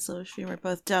Graystripe and Silverstream are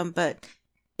both dumb, but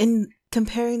in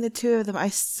comparing the two of them, I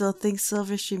still think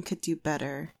Silverstream could do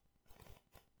better.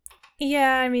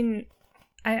 Yeah, I mean,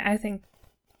 I think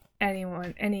any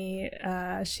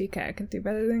she-cat could do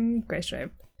better than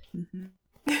Graystripe Mm-hmm.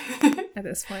 at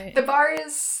this point. The bar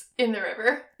is in the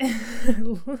river.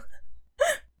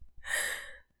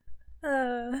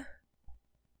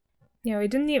 We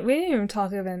didn't even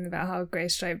talk even about how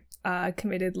Graystripe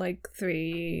committed like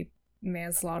 3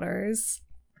 manslaughters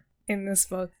in this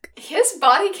book. His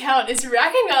body count is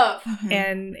racking up.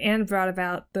 Mm-hmm. And brought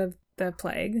about the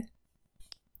plague.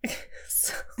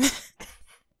 So.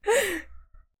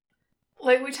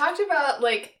 Like, we talked about,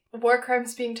 like, war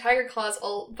crimes being Tiger Claw's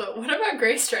ult, but what about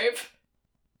Graystripe?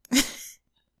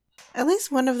 At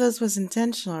least one of those was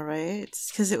intentional, right?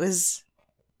 Because it was...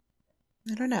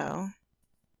 I don't know.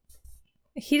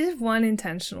 He did one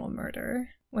intentional murder,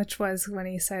 which was when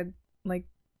he said, like,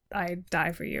 I'd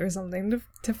die for you or something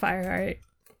to Fireheart.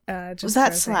 Was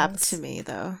that slapped to me,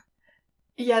 though?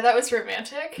 Yeah, that was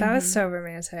romantic. That was so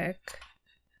romantic.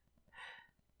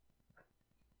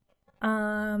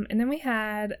 And then we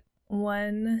had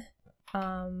one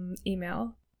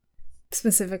email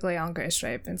specifically on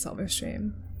Graystripe and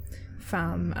Silverstream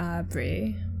from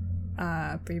Bree.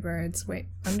 Breebirds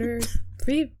Breebird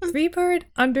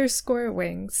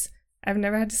 _wings. I've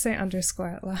never had to say underscore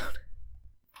out loud.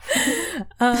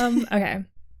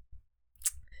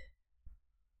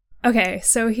 Okay,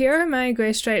 so here are my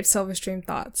Graystripe Silverstream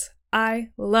thoughts. I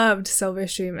loved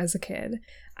Silverstream as a kid.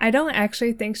 I don't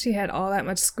actually think she had all that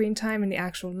much screen time in the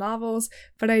actual novels,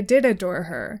 but I did adore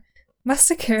her. Must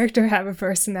a character have a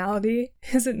personality?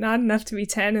 Is it not enough to be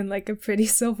 10 and like a pretty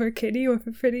silver kitty with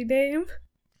a pretty name?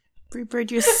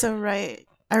 Breebird, you're so right.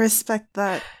 I respect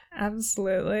that.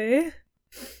 Absolutely.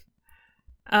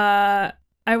 I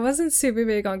wasn't super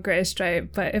big on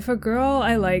Graystripe, but if a girl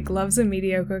I like loves a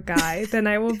mediocre guy, then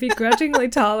I will begrudgingly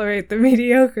tolerate the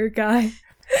mediocre guy.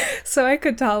 So I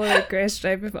could tolerate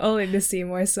Graystripe if only to see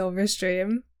more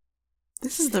Silverstream.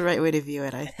 This is the right way to view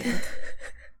it, I think.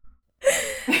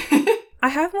 I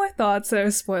have more thoughts that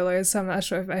are spoilers, so I'm not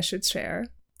sure if I should share.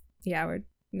 Yeah, we're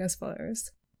no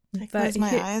spoilers. I close my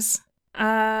eyes.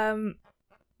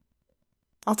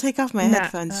 I'll take off my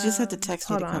headphones. You just have to text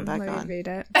me to come back let on. me read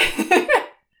it.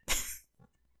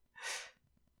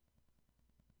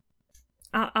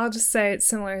 I'll just say it's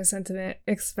similar sentiment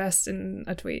expressed in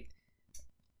a tweet.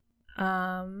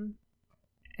 And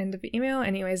End of email.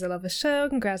 Anyways, I love the show.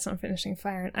 Congrats on finishing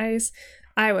Fire and Ice.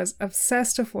 I was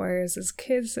obsessed with Warriors as a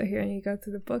kid, so hearing you go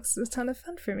through the books is a ton of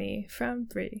fun for me. From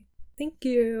Brie. Thank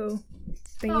you.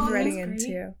 Thank you for writing in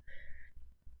too.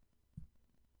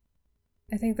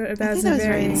 I think that was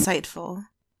very insightful.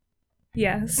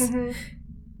 Yes. Mm-hmm.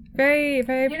 Very,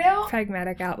 very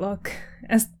pragmatic outlook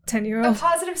as 10-year-old. A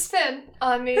positive spin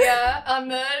on the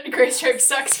Gray Stripe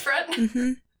sucks front.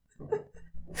 Mm-hmm.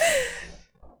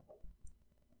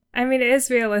 I mean, it is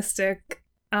realistic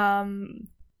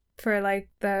for, like,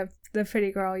 the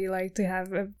pretty girl you like to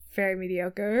have a very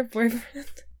mediocre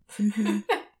boyfriend. Mm-hmm.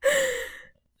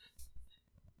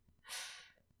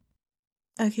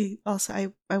 Okay,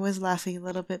 also, I was laughing a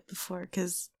little bit before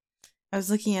because I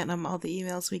was looking at all the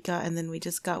emails we got, and then we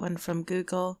just got one from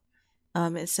Google.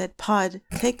 It said, Pod,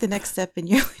 take the next step in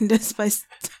your Windows by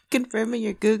confirming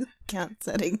your Google account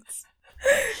settings.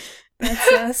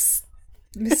 That's us,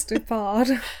 Mr.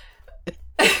 Pod.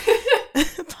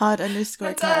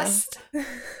 Pod_cast. Us.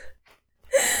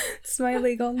 It's my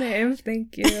legal name,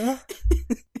 thank you.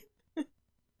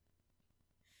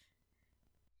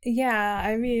 Yeah,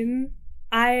 I mean,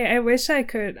 I wish I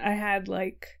had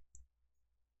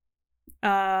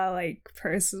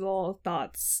personal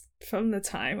thoughts from the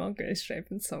time on Gray Stripe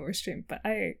and Silverstream, but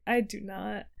I do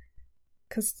not,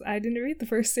 because I didn't read the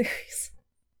first series.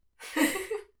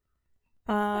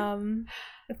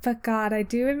 But God, I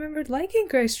do remember liking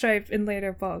Gray Stripe in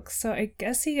later books, so I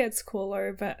guess he gets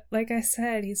cooler, but like I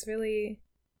said, he's really,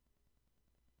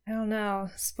 I don't know,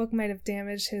 this book might have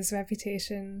damaged his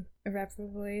reputation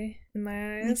irreparably in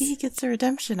my eyes. Maybe he gets a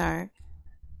redemption arc.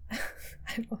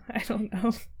 I don't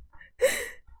know.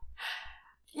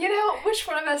 You know, which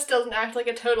one of us doesn't act like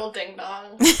a total ding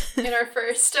dong in our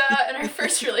first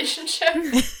relationship?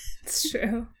 It's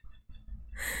true.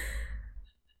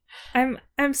 I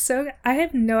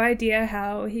have no idea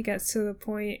how he gets to the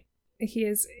point he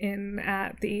is in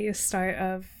at the start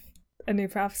of A New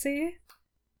Prophecy.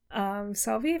 So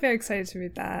I'll be very excited to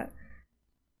read that.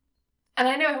 And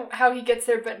I know how he gets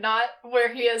there, but not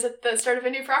where he is at the start of A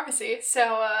New Prophecy.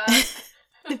 So,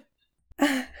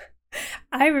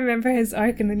 I remember his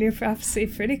arc in The New Prophecy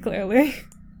pretty clearly.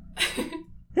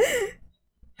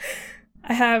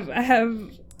 I have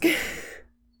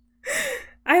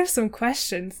some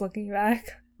questions looking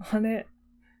back on it.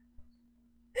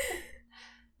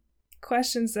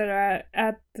 Questions that are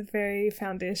at the very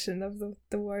foundation of the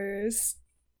Warriors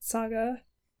saga.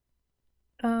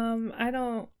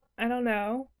 I don't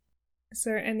know. Is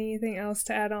there anything else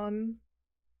to add on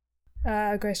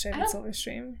Gray Stripe and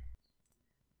Silverstream?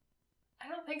 I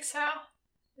don't think so.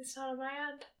 It's not on my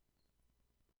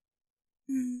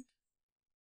end.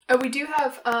 Oh, we do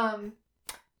have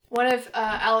one of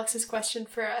Alex's question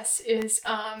for us is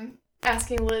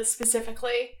asking Liz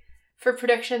specifically for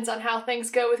predictions on how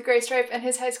things go with Gray Stripe and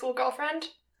his high school girlfriend.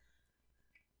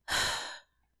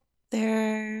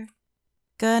 They're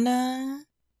gonna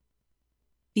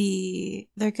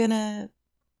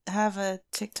have a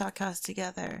TikTok house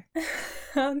together.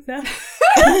 Oh no.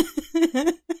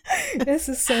 This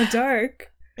is so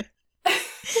dark.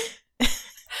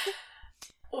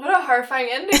 What a horrifying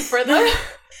ending for them.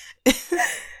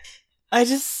 I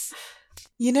just,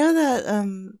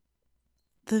 that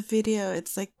the video,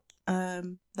 it's like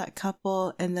that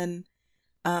couple, and then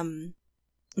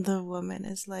the woman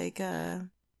is like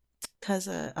has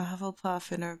a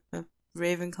Hufflepuff and a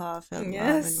Ravenclaw fell in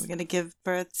love, and we're gonna give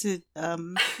birth to oh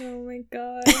my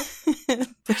God.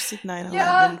 Bush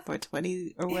 9/11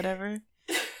 420 or whatever.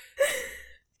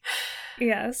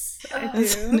 Yes, I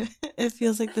do. It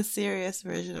feels like the serious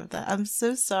version of that. I'm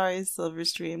so sorry,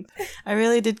 Silverstream. I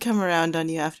really did come around on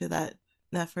you after that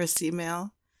first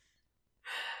email.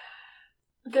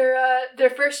 Their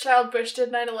first child, Bush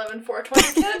did 9/11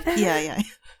 420 kid. Yeah.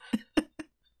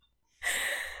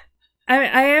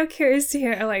 I am curious to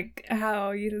hear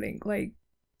how you think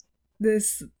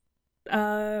this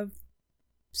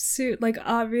suit,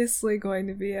 obviously going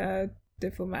to be a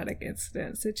diplomatic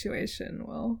incident situation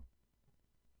will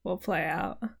play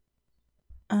out.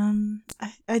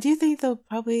 I do think they'll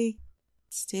probably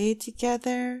stay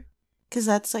together, because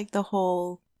that's the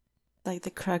whole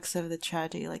the crux of the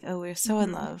tragedy. We're so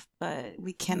in love, but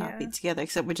we cannot be together,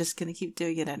 except we're just gonna keep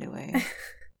doing it anyway.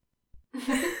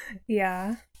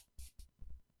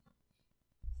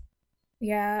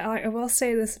 Yeah, I will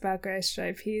say this about Gray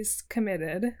Stripe: he's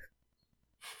committed.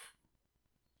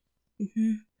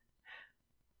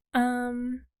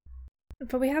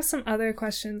 But we have some other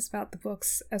questions about the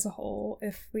books as a whole,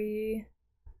 if we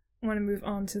want to move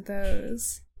on to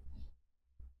those.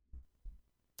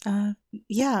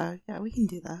 Yeah, we can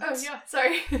do that. Oh yeah,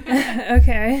 sorry.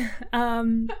 Okay.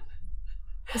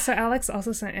 So Alex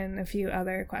also sent in a few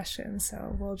other questions,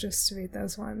 so we'll just read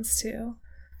those ones too.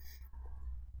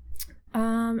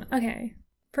 Okay.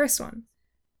 First one.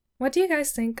 What do you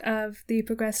guys think of the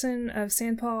progression of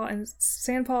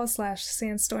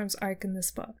Sandpaw/Sandstorm's arc in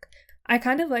this book? I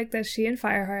kind of like that she and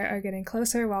Fireheart are getting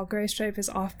closer while Graystripe is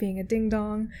off being a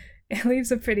ding-dong. It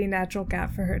leaves a pretty natural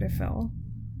gap for her to fill.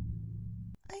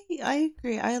 I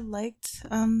agree. I liked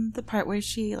the part where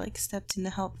she like stepped in to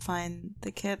help find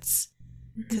the kits,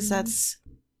 because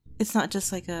it's not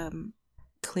just like a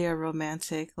clear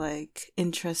romantic like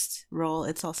interest role.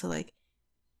 It's also like,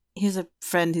 here's a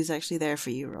friend who's actually there for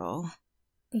you role.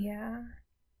 Yeah.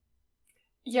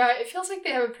 Yeah, it feels like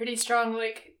they have a pretty strong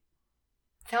like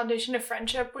foundation of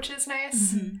friendship, which is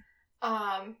nice.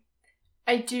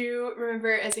 I do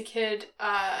remember as a kid,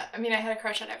 I had a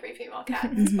crush on every female cat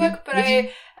in this book, but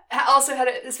I also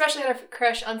especially had a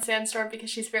crush on Sandstorm because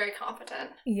she's very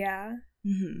competent. Yeah.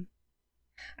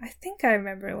 I think I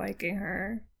remember liking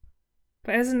her.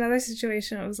 But as another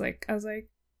situation, I was like,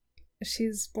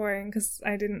 she's boring because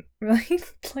I didn't really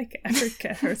ever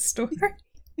get her story.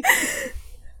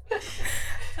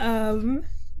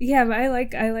 Yeah, but I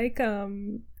like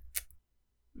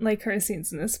her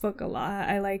scenes in this book a lot.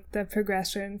 I like the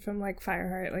progression from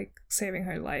Fireheart saving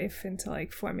her life into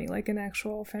forming an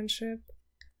actual friendship.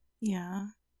 Yeah.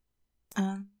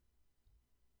 I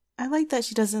like that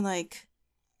she doesn't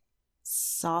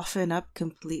soften up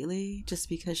completely just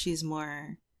because she's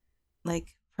more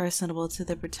personable to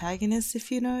the protagonist,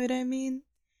 if you know what I mean.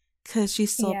 Because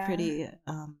she's still pretty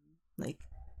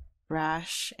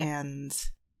brash and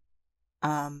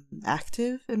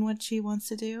active in what she wants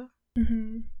to do.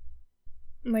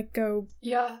 Go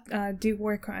do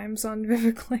war crimes on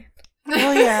Riverclan.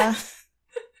 Oh yeah.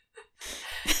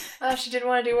 She did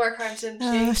want to do war crimes,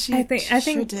 didn't she? I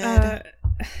think did.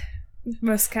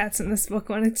 Most cats in this book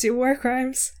wanted to do war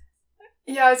crimes.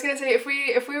 Yeah, I was gonna say if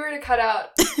we were to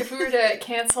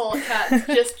cancel cats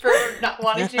just for not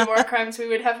wanting to do war crimes, we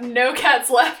would have no cats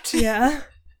left. Yeah.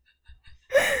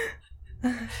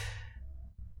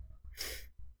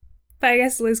 But I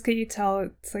guess, Liz, could you tell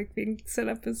it's being set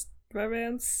up as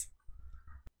romance?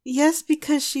 Yes,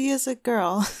 because she is a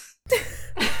girl.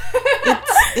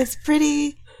 It's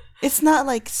pretty. It's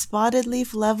not Spotted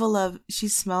Leaf level of she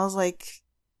smells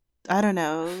I don't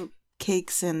know,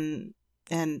 cakes and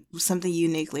something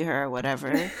uniquely her or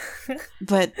whatever.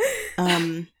 But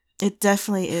it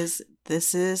definitely is.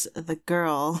 This is the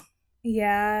girl.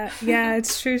 Yeah,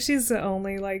 it's true. She's the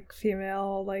only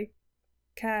female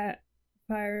cat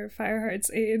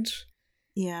Fireheart's age.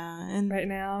 Yeah, and right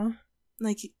now,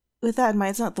 with that in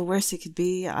mind, it's not the worst it could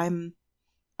be. I'm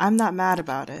not mad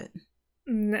about it.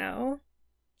 No,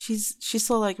 she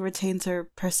still retains her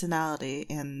personality,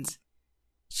 and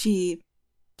she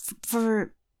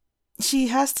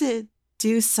has to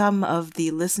do some of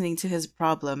the listening to his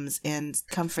problems and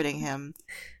comforting him,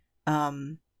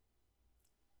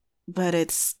 but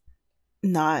it's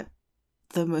not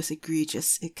the most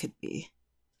egregious it could be.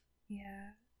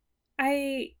 Yeah,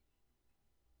 I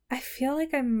feel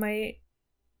like I might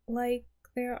like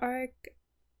their arc.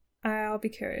 I'll be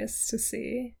curious to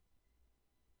see.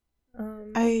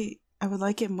 I would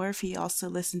like it more if he also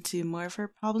listened to more of her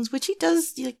problems, which he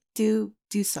does do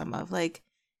some of.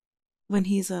 When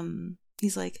he's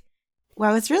like,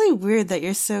 wow, it's really weird that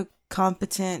you're so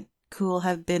competent, cool,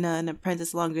 have been an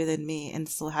apprentice longer than me and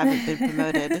still haven't been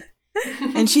promoted.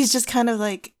 And she's just kind of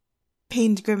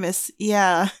pained grimace.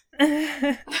 Yeah.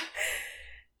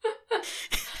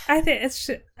 I think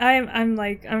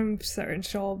I'm certain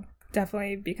she'll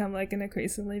definitely become an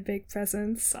increasingly big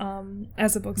presence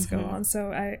as the books go on,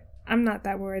 so I'm not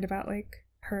that worried about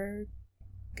her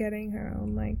getting her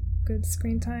own good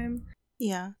screen time.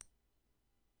 Yeah.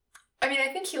 I mean, I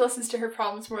think he listens to her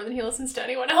problems more than he listens to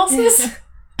anyone else's.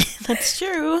 That's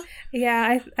true.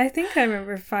 Yeah, I think I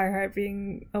remember Fireheart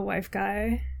being a wife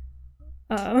guy.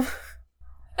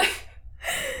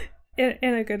 In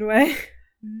a good way.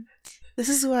 This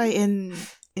is why in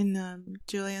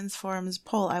Julian's Forum's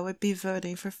poll, I would be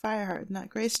voting for Fireheart, not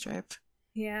Graystripe.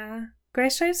 Yeah.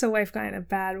 Graystripe's a wife guy in a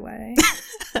bad way.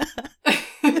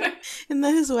 And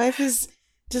then his wife is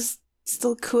just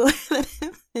still cooler than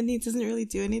him, and he doesn't really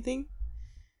do anything.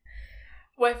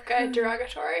 Wife guy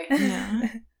derogatory. Yeah.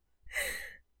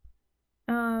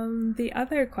 The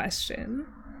other question.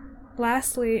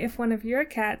 Lastly, if one of your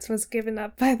cats was given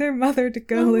up by their mother to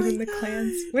go live in the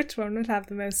clans, which one would have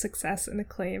the most success and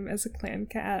acclaim as a clan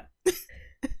cat?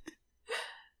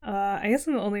 I guess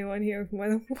I'm the only one here with more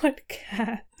than one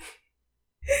cat.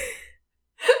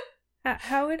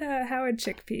 How would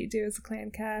Chickpea do as a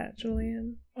clan cat,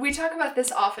 Julian? We talk about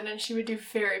this often, and she would do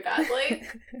very badly.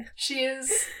 She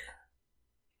is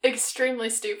extremely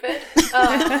stupid,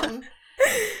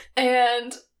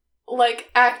 and like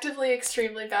actively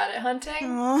extremely bad at hunting.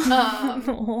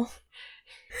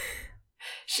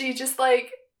 She just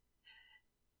like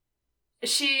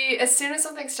as soon as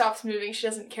something stops moving, she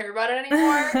doesn't care about it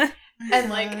anymore.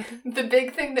 And like the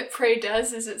big thing that Prey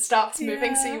does is it stops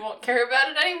moving, so you won't care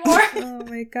about it anymore. Oh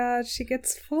my god, she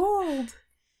gets fooled.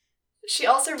 She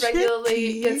also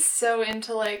regularly Chickpea. gets so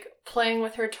into like playing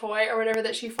with her toy or whatever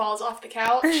that she falls off the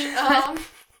couch.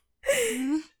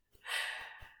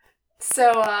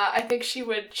 So I think she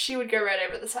would go right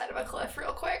over the side of a cliff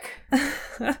real quick.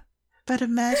 But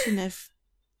imagine if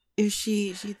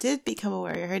she did become a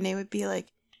warrior, her name would be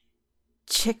like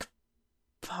Chickpaw.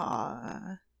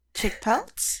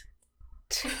 Chickpelt?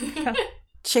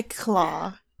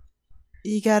 Chickclaw.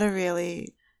 You gotta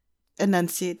really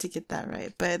enunciate to get that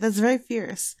right, but that's very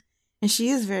fierce. And she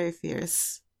is very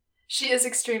fierce. She is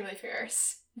extremely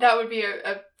fierce. That would be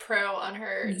a pro on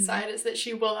her side, is that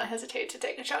she will not hesitate to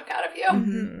take a chunk out of you.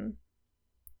 Mm-hmm.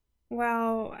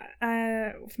 Well,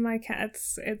 for my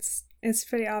cats, it's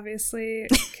pretty obviously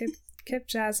Kip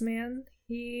Jazzman.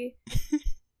 He,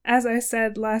 as I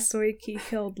said last week, he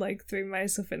killed like 3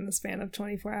 mice within the span of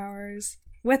 24 hours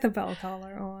with a bell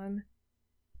collar on.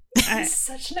 He's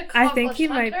such an I accomplished think he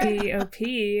hunter. might be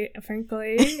OP,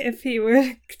 frankly, if he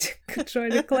were to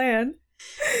join a clan.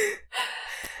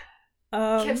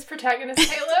 Kip's protagonist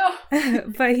Halo.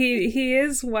 But he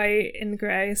is white and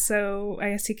gray, so I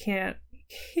guess he can't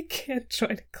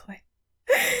join a clan.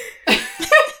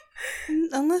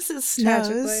 Unless it snows.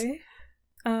 Tragically.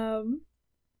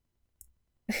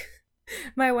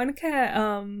 My one cat,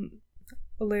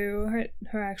 Lou,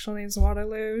 her actual name's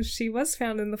Waterloo, she was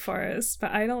found in the forest,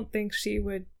 but I don't think she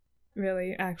would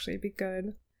really actually be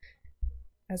good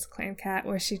as a clan cat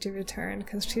were she to return,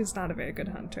 because she's not a very good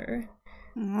hunter.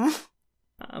 Aw.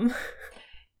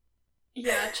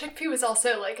 Yeah, Chickpea was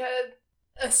also like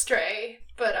a stray,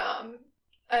 but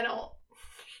I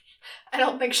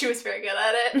don't think she was very good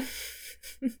at it.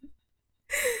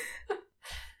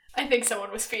 I think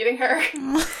someone was feeding her.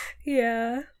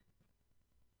 Yeah.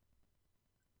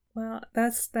 Well,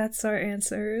 that's our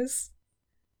answers.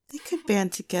 They could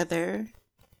band together.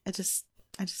 I just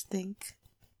think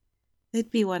they'd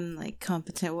be one like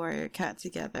competent warrior cat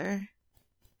together.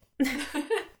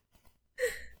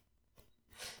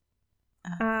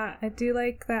 I do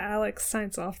like that Alex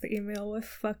signs off the email with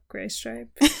 "fuck Gray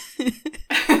Stripe."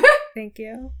 Thank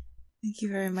you. Thank you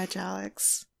very much,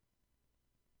 Alex.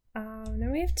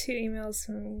 Then we have 2 emails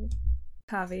from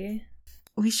Kavi.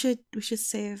 We should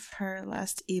save her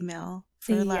last email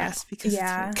for last because it's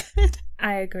very good.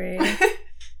 I agree.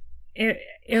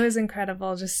 It was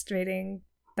incredible just reading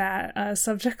that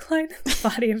subject line in the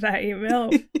body of that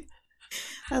email.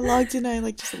 I logged in and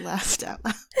I just laughed out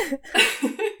loud.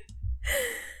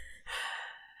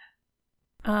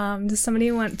 Does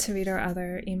somebody want to read our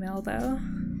other email though?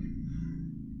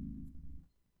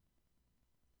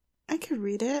 I could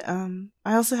read it. I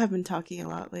also have been talking a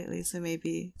lot lately, so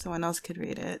maybe someone else could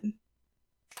read it.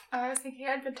 I was thinking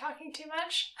I'd been talking too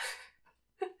much.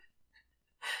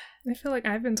 I feel like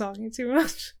I've been talking too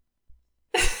much.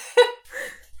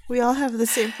 We all have the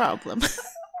same problem.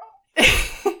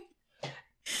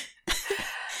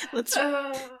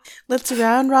 Let's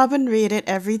round robin read it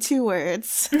every 2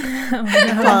 words. Oh,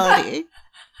 no. Quality.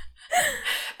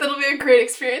 That'll be a great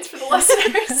experience for the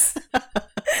listeners.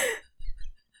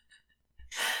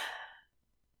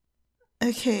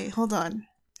 Okay, hold on.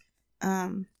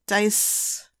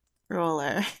 Dice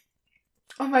roller.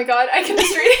 Oh my god, I can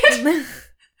just read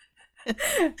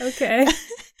it. Okay.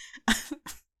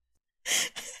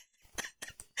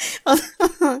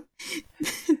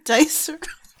 Dice roller.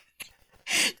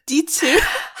 D2.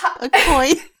 A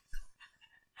coin.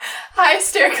 Hi,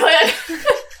 Stair Clan.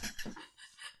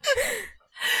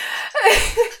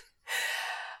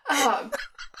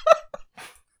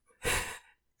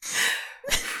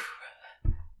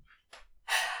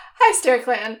 Hi, Stair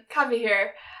Clan. Kavi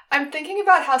here. I'm thinking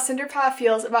about how Cinderpaw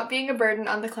feels about being a burden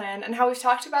on the clan, and how we've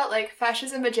talked about, like,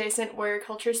 fascism-adjacent warrior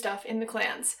culture stuff in the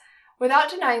clans. Without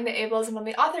denying the ableism on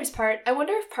the author's part, I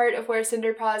wonder if part of where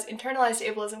Cinderpaw's internalized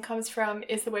ableism comes from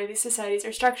is the way these societies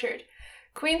are structured.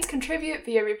 Queens contribute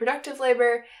via reproductive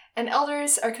labor, and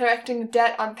elders are collecting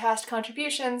debt on past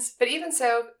contributions, but even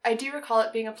so, I do recall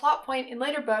it being a plot point in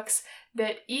later books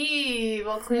that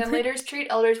evil clan leaders treat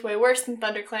elders way worse than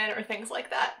ThunderClan or things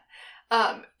like that.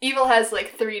 Evil has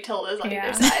like 3 tildes on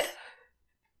either side.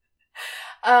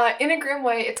 In a grim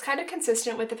way, it's kind of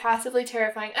consistent with the passively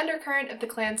terrifying undercurrent of the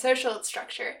clan's social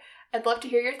structure. I'd love to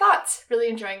hear your thoughts. Really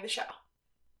enjoying the show.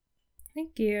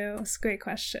 Thank you. It's a great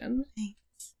question.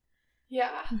 Thanks.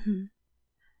 Yeah. Mm-hmm.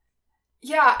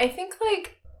 Yeah, I think,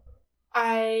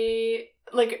 I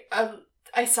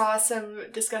saw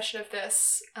some discussion of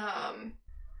this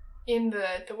in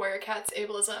the Warrior Cats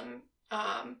ableism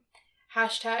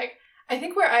hashtag. I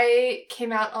think where I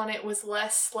came out on it was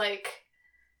less,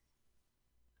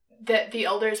 that the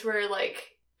elders were,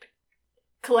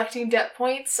 collecting debt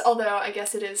points, although I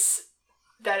guess that is,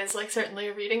 certainly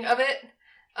a reading of it.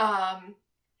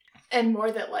 And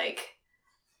more that,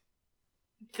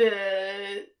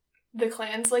 the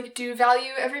clans, do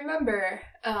value every member.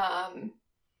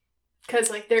 Because,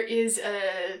 there is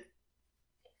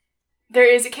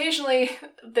occasionally,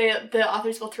 the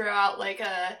authors will throw out,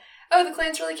 oh, the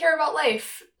clans really care about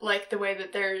life, the way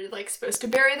that they're, supposed to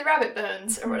bury the rabbit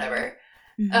bones or whatever.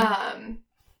 Mm-hmm.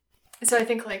 So I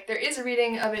think, there is a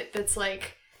reading of it that's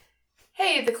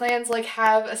hey, the clans,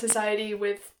 have a society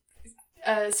with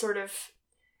a sort of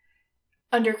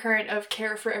undercurrent of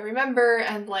care for every member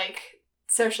and,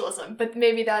 socialism. But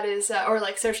maybe that is, or,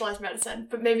 socialized medicine.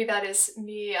 But maybe that is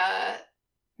me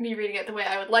reading it the way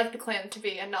I would like the clan to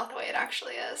be and not the way it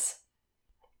actually is.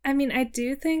 I mean, I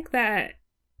do think that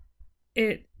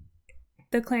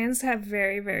the clans have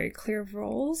very, very clear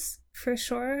roles, for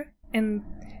sure. And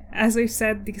as we've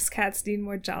said, these cats need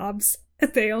more jobs.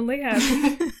 They only have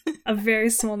a very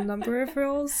small number of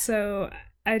roles, so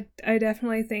I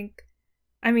definitely think,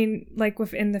 I mean,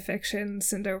 within the fiction,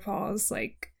 Cinderpaws,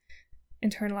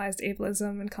 internalized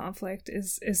ableism and conflict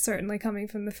is certainly coming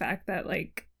from the fact that,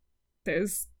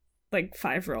 there's,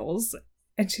 5 roles,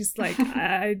 and she's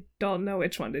I don't know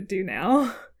which one to do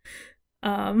now.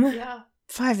 Yeah.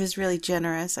 5 is really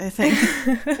generous, I think.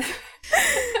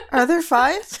 Are there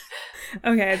 5?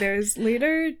 Okay, there's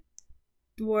leader,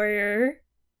 warrior,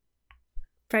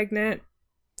 pregnant,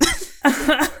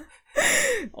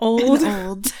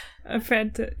 old,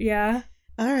 apprentice, yeah.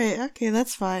 Alright, okay,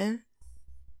 that's 5.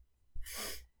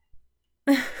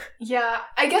 Yeah,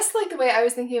 I guess, the way I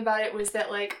was thinking about it was that,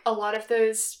 a lot of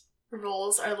those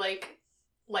roles are,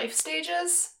 life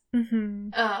stages.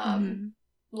 Mm-hmm.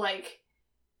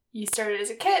 You started as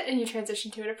a kit and you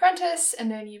transition to an apprentice, and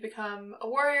then you become a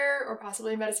warrior or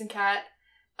possibly a medicine cat,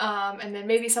 and then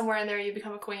maybe somewhere in there you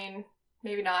become a queen,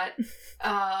 maybe not.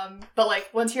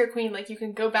 But once you're a queen, you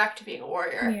can go back to being a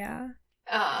warrior. Yeah.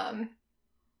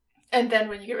 And then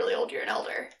when you get really old, you're an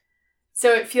elder.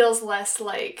 So it feels less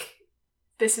like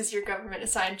this is your government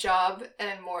assigned job,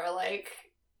 and more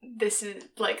this is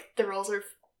the roles are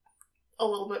a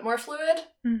little bit more fluid.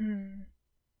 Mm-hmm.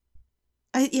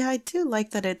 I do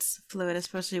like that it's fluid,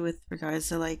 especially with regards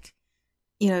to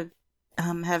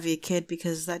having a kid,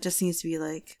 because that just seems to be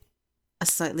a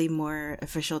slightly more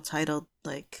official titled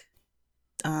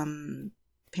parent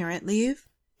leave.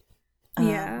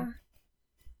 Yeah.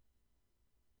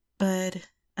 But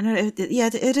I don't know.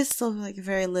 It is still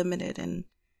very limited, and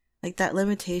that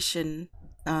limitation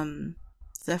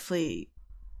definitely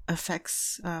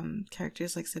affects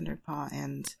characters like Cinderpaw,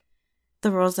 and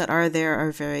the roles that are there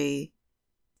are very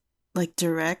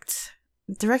direct.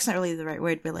 Direct's not really the right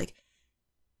word, but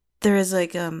there is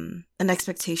an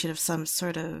expectation of some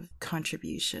sort of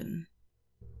contribution.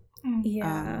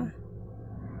 Yeah.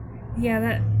 Yeah,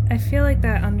 that I feel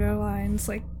that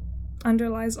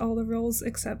underlies all the roles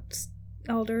except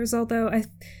elders, although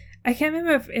I can't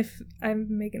remember if I'm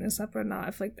making this up or not,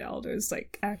 if the elders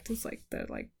act as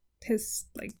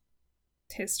the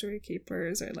history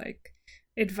keepers or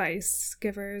advice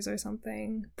givers or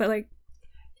something. But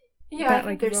yeah, that I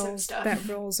think there's roles, some stuff. that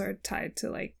roles are tied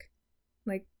to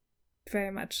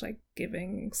very much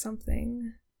giving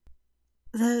something.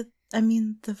 The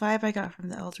vibe I got from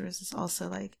the elders is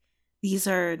also these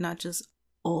are not just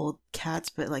old cats,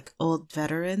 but old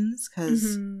veterans,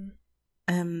 because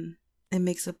it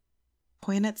makes a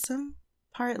point at some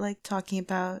part, talking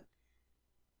about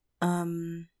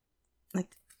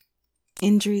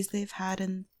injuries they've had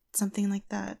and something like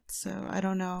that. So I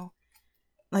don't know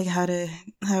how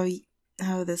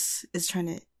this is trying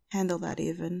to handle that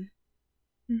even.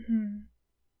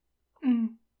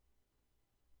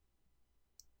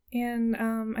 And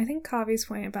I think Kavi's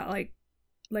point about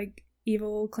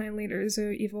evil clan leaders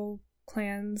or evil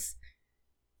clans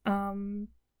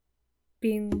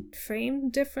being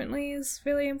framed differently is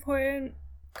really important,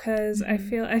 because I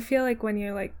feel when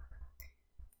you're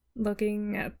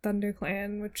looking at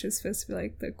ThunderClan, which is supposed to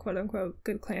be the quote unquote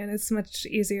good clan, it's much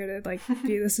easier to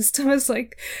view the system as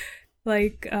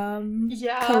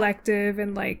Yeah. collective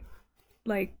and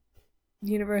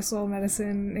universal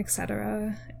medicine,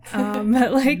 etc.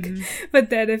 But like, but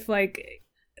then if like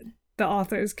the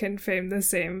authors can frame the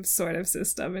same sort of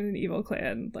system in an evil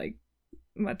clan, like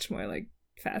much more like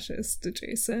fascist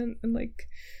adjacent and like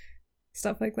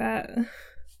stuff like that.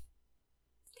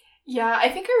 Yeah, I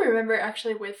think I remember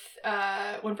actually with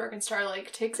when Broken Star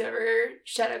like takes over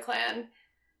Shadow Clan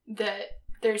that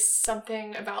there's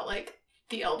something about like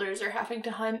the elders are having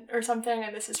to hunt or something,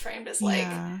 and this is framed as like,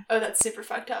 oh, that's super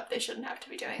fucked up. They shouldn't have to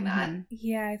be doing that.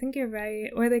 Yeah, I think you're right.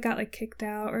 Or they got like kicked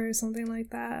out or something like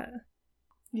that.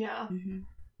 Yeah.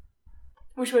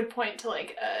 Which would point to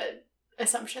like a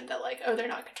assumption that like, oh, they're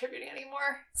not contributing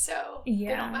anymore, so they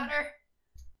don't matter.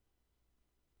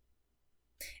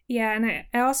 Yeah, and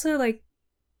I also like,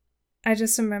 I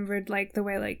just remembered like the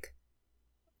way like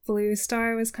Blue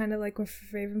Star was kind of like with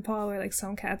Ravenpaw, where like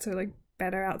some cats are like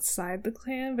better outside the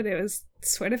clan, but it was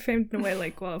sort of framed in a way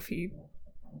like, well, if he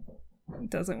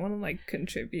doesn't want to like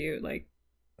contribute, like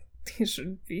he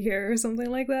shouldn't be here or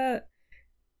something like that.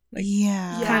 Like,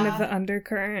 kind of the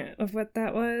undercurrent of what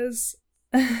that was.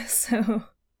 So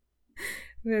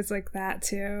there's like that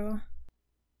too.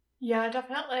 Yeah,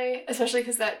 definitely, especially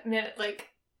because that minute like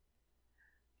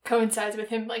coincides with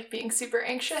him like being super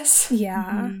anxious.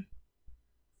 Yeah,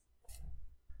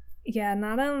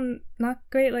 not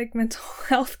great like mental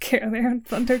health care there in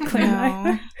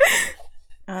ThunderClan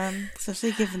either.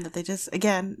 Especially given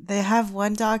that they have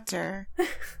one doctor.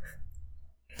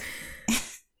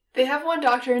 They have one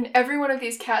doctor, and every one of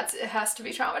these cats has to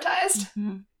be traumatized.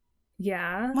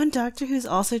 Yeah. One doctor who's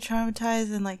also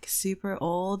traumatized and like super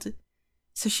old,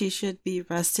 so she should be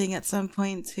resting at some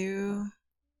point too.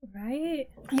 Right?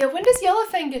 Yeah, when does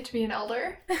Yellowfang get to be an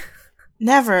elder?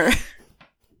 Never.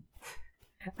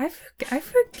 I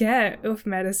forget with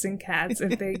medicine cats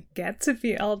if they get to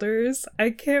be elders.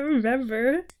 I can't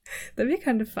remember. That'd be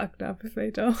kind of fucked up if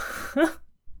they don't.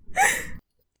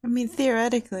 I mean,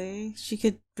 theoretically, she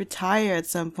could retire at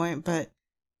some point, but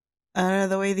I don't know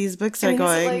the way these books are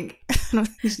going. Like... I don't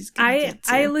think she's gonna get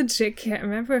to. I legit can't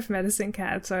remember if medicine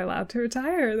cats are allowed to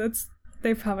retire.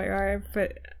 They probably are,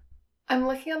 but I'm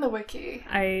looking on the wiki.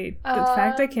 The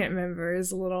fact I can't remember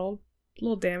is a little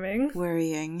damning.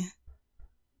 Worrying.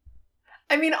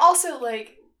 I mean, also,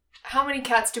 like, how many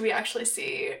cats do we actually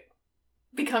see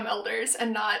become elders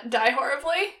and not die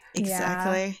horribly?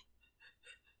 Exactly. Yeah.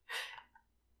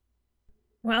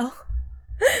 Well,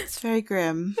 it's very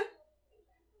grim.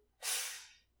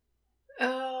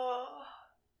 Oh.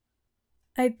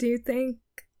 I do think,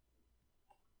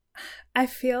 I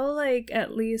feel like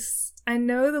at least, I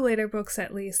know the later books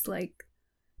at least, like,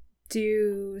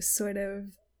 do sort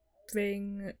of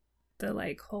bring the,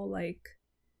 like, whole, like,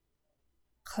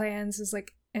 clans as,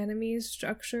 like, enemies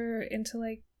structure into,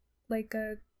 like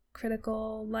a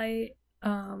critical light.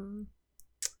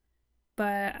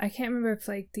 But I can't remember if,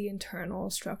 like, the internal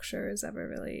structure is ever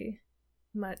really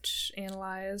much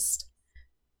analyzed.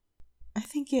 I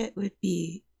think it would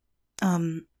be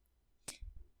a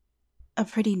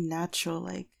pretty natural,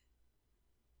 like,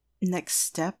 next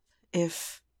step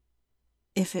if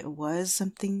it was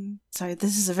something. Sorry,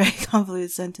 this is a very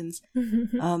convoluted sentence.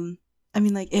 I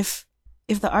mean, like, if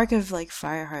the arc of, like,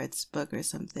 Fireheart's book or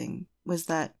something was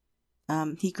that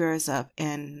he grows up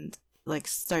and, like,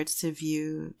 starts to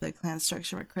view the clan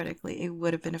structure more critically, it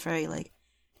would have been a very, like,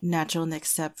 natural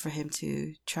next step for him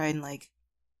to try and, like,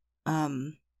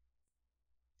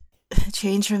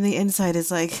 change from the inside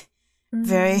is, like,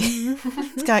 very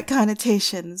it's got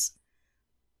connotations,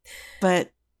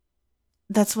 but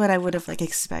that's what I would have, like,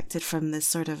 expected from this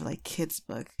sort of, like, kids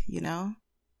book, you know?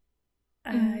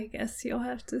 I guess you'll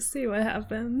have to see what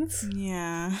happens.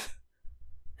 Yeah.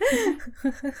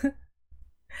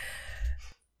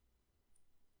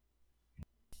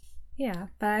 Yeah,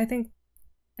 but I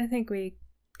think we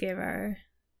gave our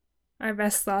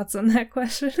best thoughts on that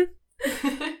question.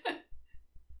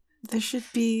 There should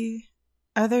be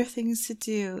other things to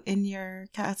do in your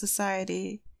cat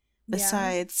society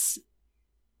besides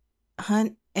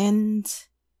hunt and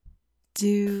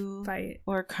do fight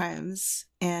war crimes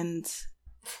and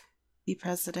be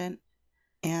president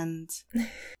and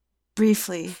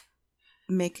briefly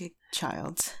make a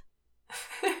child.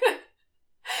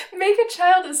 Make a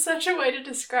child is such a way to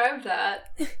describe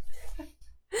that.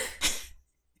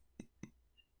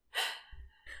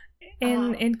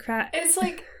 It's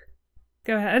like...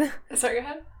 Go ahead. Sorry, go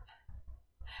ahead.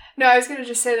 No, I was gonna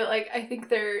just say that, like, I think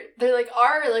there like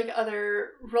are like other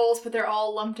roles, but they're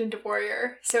all lumped into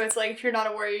warrior. So it's like if you're not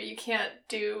a warrior, you can't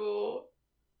do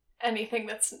anything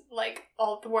that's like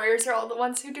all the warriors are all the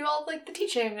ones who do all like the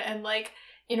teaching and like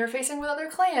interfacing with other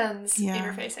clans. Yeah.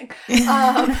 Interfacing.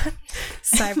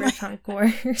 Cyberpunk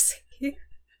warriors. Yucky.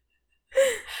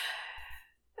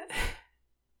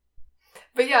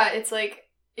 But yeah, it's like,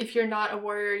 if you're not a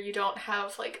warrior, you don't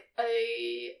have like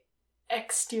a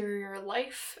exterior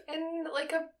life in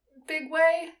like a big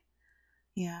way.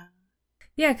 Yeah.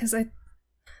 Yeah, because I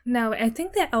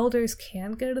think the elders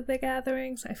can go to the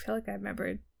gatherings. I feel like I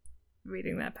remember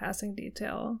reading that passing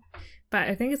detail. But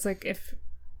I think it's like if,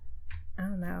 I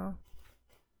don't know.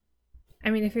 I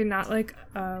mean, if you're not like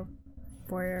a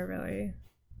warrior, really,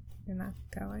 you're not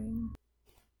going.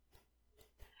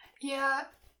 Yeah,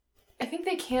 I think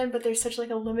they can, but there's such like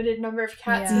a limited number of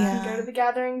cats Yeah. that can go to the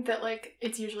gathering that like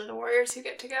it's usually the warriors who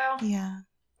get to go. Yeah.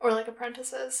 Or like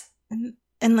apprentices.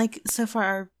 And like, so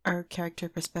far our character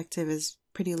perspective is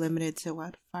pretty limited to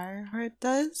what Fireheart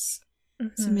does.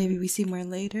 So maybe we see more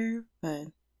later, but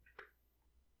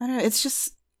I don't know,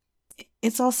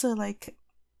 it's also like,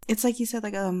 it's like you said,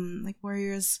 like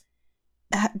warriors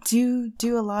do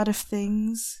a lot of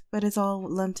things, but it's all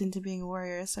lumped into being a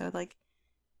warrior. So like,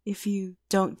 if you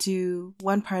don't do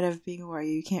one part of being a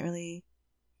warrior, you can't really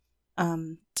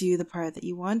do the part that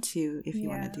you want to if you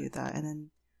want to do that. And then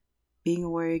being a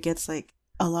warrior gets like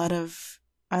a lot of,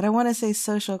 I don't want to say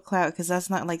social clout because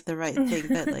that's not like the right thing,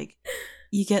 but like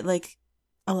you get like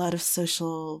a lot of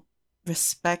social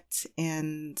respect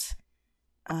and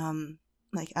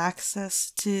like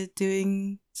access to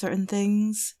doing certain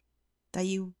things that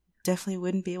you definitely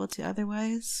wouldn't be able to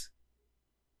otherwise.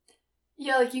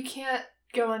 Yeah, like you can't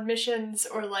go on missions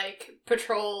or like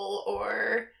patrol,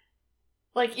 or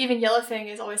like even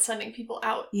Yellowfang is always sending people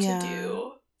out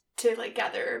to like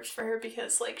gather herbs for her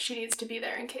because like she needs to be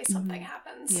there in case something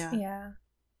happens. Yeah.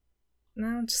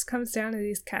 No, it just comes down to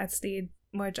these cats need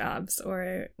more jobs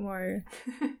or more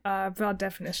broad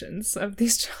definitions of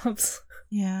these jobs.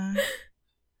 Yeah.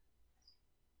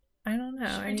 I don't know.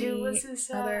 Should we do Liz's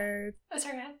other? Oh,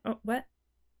 sorry, go ahead. Oh, what?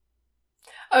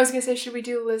 I was gonna say, should we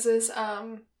do Liz's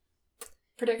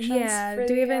predictions? Yeah.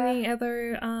 Do we have any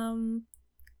other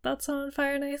thoughts on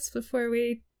Fire and Ice before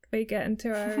we get into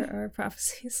our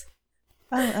prophecies?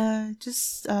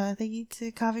 Just thank you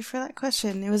to Kavi for that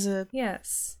question. It was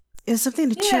yes. It was something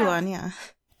to chew on. Yeah.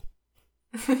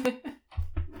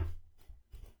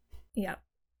 Yep.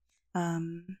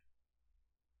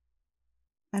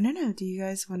 I don't know. Do you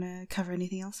guys want to cover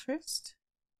anything else first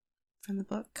from the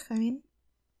book? I mean,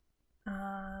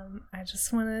 I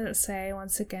just want to say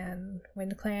once again,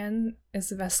 Wind Clan is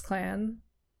the best clan.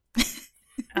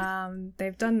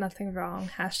 They've done nothing wrong.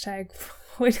 Hashtag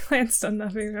Wind Clan's done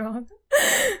nothing wrong.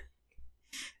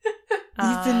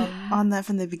 You've been on that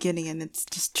from the beginning, and it's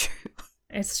just true.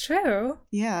 It's true.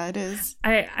 Yeah, it is.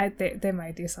 They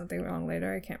might do something wrong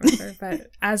later. I can't remember, but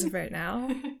as of right now,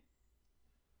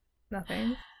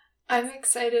 nothing. I'm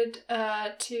excited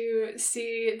to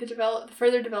see the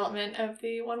further development of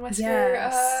the One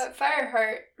Wesker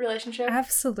Fireheart relationship.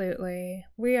 Absolutely,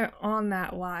 we are on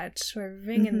that watch. We're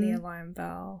ringing the alarm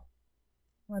bell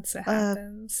once it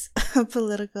happens. A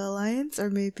political alliance, or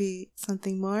maybe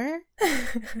something more.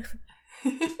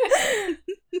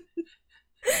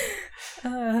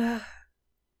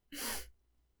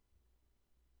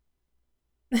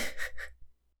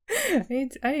 I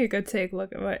need to go take a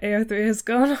look at what AO3 is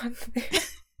going on there.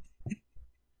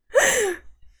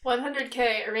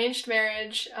 100K arranged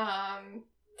marriage,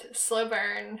 slow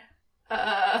burn.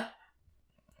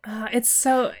 It's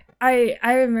so I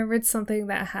remembered something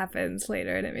that happens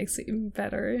later, and it makes it even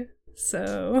better.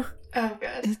 So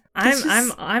good.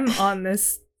 I'm on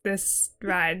this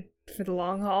ride for the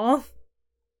long haul.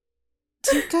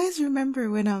 Do you guys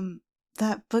remember when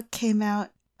that book came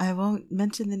out? I won't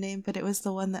mention the name, but it was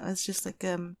the one that was just like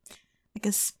a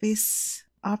space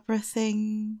opera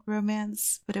thing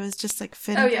romance, but it was just like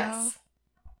Finn. Oh yes.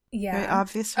 Yeah. Very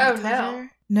obvious from the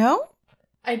cover. No?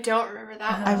 I don't remember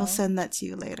that one. I will send that to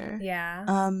you later. Yeah.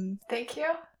 Thank you.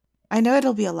 I know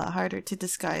it'll be a lot harder to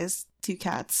disguise two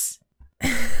cats.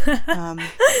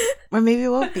 Or maybe it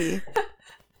won't be.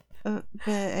 But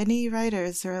any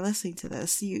writers who are listening to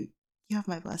this, you have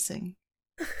my blessing.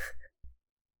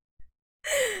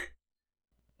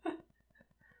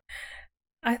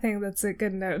 I think that's a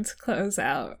good note to close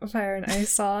out Fire and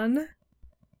Ice on.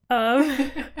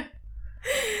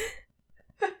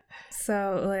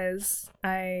 So, Liz,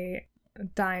 I'm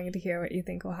dying to hear what you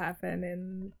think will happen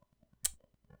in...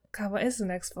 God, what is the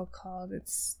next book called?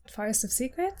 It's Forest of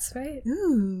Secrets, right?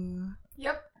 Ooh.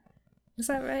 Yep. Is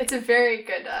that right? It's a very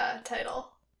good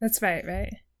title. That's right?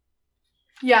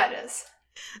 Yeah, it is.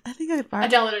 I think I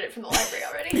downloaded it from the library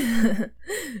already.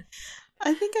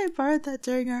 I think I borrowed that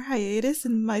during our hiatus,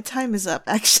 and my time is up,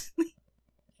 actually.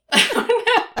 Oh,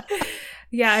 no.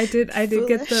 Yeah, I did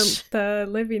get Foolish. the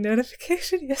Libby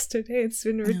notification yesterday. It's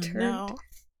been returned. Oh,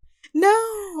 no.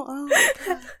 Oh my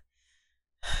god.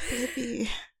 Libby.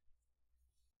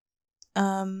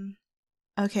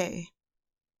 Okay.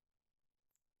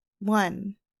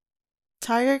 1.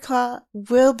 Tiger Claw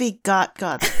will be got.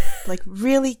 Like,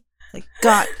 really, like,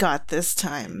 got this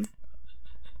time.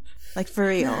 Like, for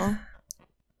real.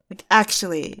 Like,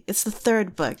 actually, it's the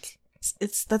 3rd book.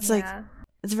 That's like,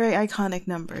 it's a very iconic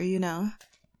number, you know?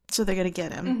 So they're gonna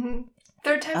get him. Mm-hmm.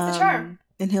 3rd time's the charm.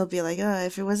 And he'll be like, oh,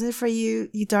 if it wasn't for you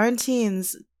darn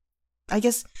teens, I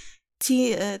guess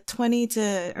 20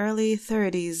 to early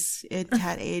 30s in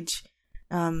cat age,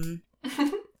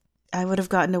 I would have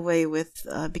gotten away with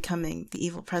becoming the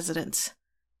evil president.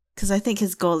 Because I think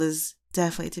his goal is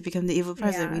definitely to become the evil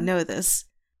president. Yeah. We know this.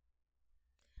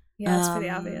 Yeah, it's pretty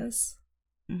obvious.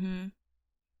 Mm-hmm.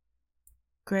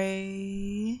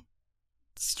 Gray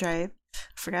Stripe,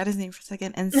 forgot his name for a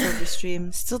second, and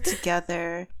Silverstream still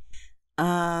together.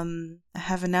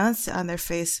 Have announced it on their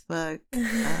Facebook.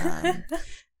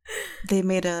 They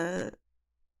made a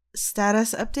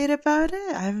status update about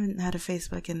it. I haven't had a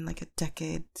Facebook in like a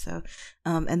decade, so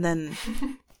and then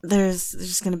there's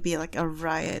just gonna be like a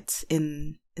riot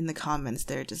in the comments.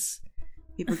 They're just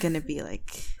people gonna be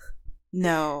like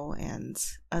no, and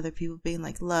other people being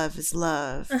like love is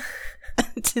love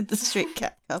to the straight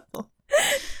cat couple.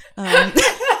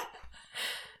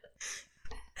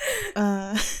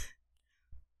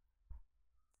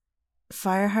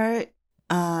 Fireheart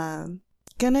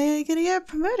gonna get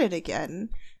promoted again.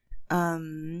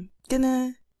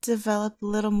 Gonna develop a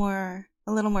little more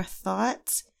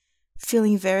thought,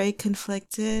 feeling very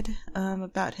conflicted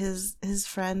about his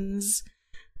friends.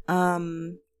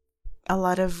 A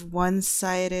lot of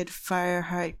one-sided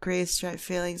Fireheart Greystripe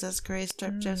feelings as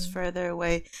Greystripe drifts further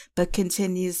away, but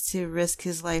continues to risk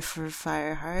his life for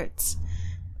Fireheart.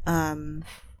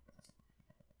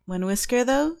 When Whisker,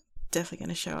 though, definitely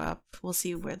gonna show up. We'll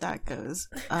see where that goes.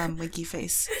 Winky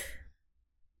face.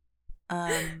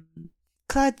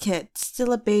 Cloudkit,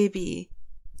 still a baby.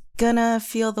 Gonna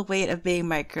feel the weight of being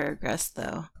microaggressed,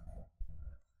 though.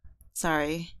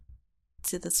 Sorry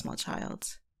to the small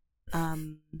child.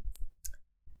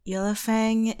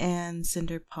 Yellowfang and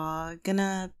Cinderpaw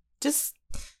gonna just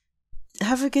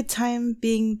have a good time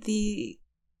being the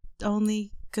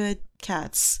only good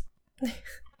cats.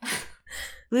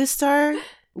 Blue Star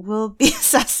will be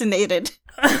assassinated.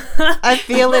 I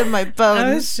feel it in my Oh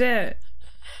bones. shit.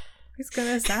 He's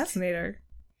gonna assassinate her.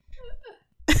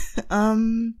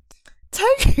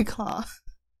 Tiger Claw.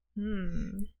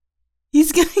 Hmm.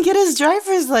 He's gonna get his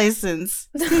driver's license.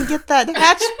 He's gonna get that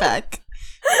hatchback.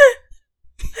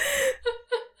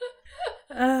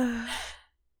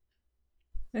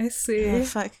 I see. Oh,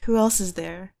 fuck. Who else is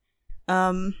there?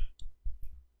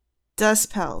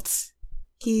 Dustpelt.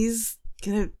 He's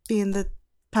gonna be in the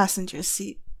passenger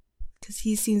seat because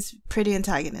he seems pretty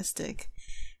antagonistic.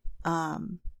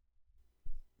 Those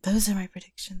are my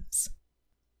predictions.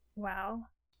 Wow.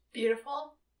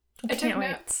 Beautiful. I took Can't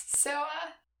wait. notes, so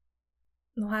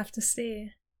We'll have to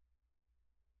see.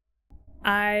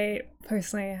 I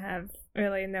personally have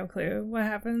really no clue what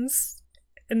happens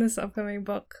in this upcoming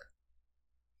book.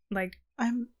 Like,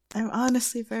 I'm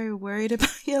honestly very worried about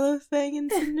Yellowfang and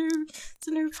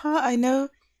Cinderpaw. I know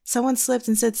someone slipped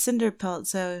and said Cinderpelt,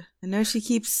 so I know she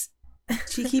keeps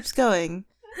going.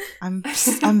 I'm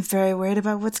very worried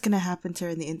about what's gonna happen to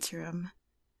her in the interim.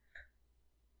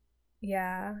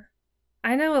 yeah.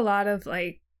 I know a lot of,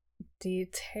 like,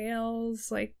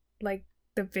 details, like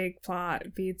the big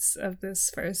plot beats of this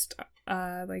first,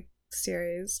 like,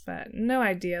 series, but no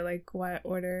idea, like, what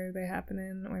order they happen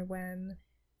in or when.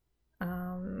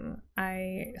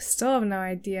 I still have no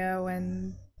idea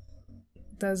when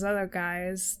those other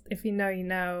guys, if you know, you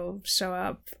know, show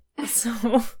up. So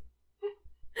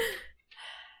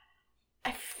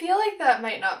I feel like that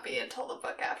might not be until the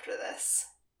book after this.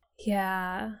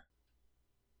 yeah.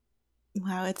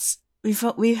 Wow,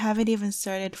 we haven't even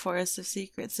started Forest of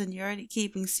Secrets, and you're already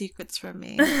keeping secrets from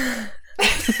me.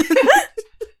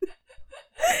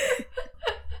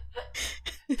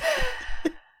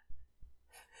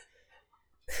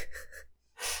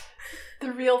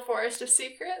 The real Forest of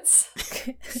Secrets.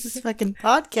 This fucking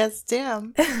podcast,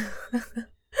 damn.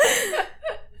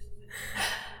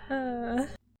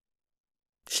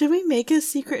 Should we make a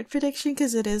secret prediction?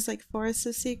 Because it is like Forest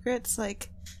of Secrets, like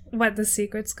What the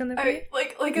secret's gonna be?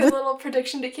 Like a What? little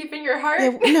prediction to keep in your heart?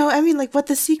 yeah, no, I mean like what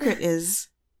the secret is.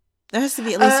 There has to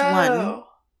be at least one. Oh.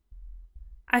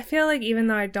 I feel like even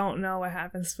though I don't know what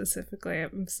happens specifically, I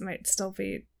might still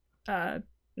be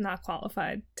not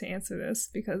qualified to answer this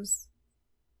because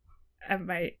I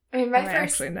might I mean, my I might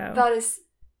first actually know. thought is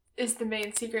the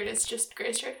main secret is just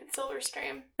Greystripe and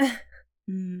Silverstream.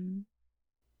 Mm.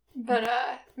 But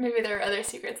maybe there are other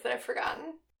secrets that I've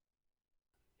forgotten.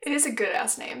 It is a good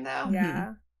ass name though.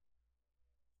 Yeah.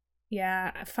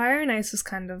 Yeah, Fire and Ice was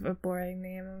kind of a boring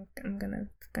name. I'm gonna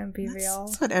be real.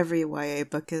 That's what every YA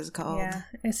book is called. Yeah,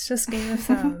 it's just Game of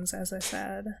Thrones, as I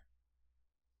said.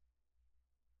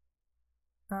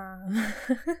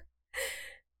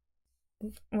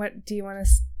 What do you want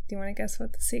to? Do you want to guess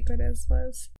what the secret is,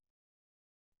 Liz?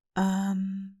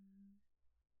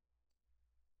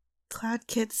 Cloud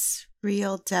Kit's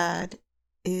real dad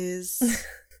is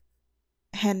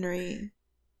Henry.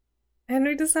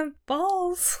 Henry doesn't have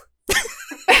balls.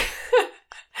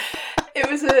 It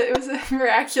was a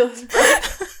miraculous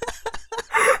birth.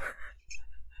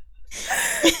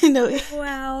 No,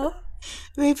 Wow.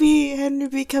 maybe Henry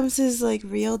becomes his like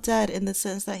real dad in the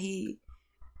sense that he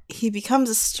becomes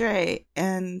a stray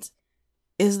and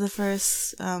is the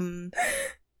first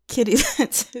kitty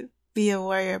to be a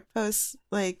warrior post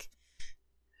like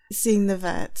seeing the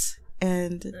vet,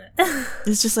 and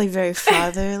is just like very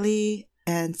fatherly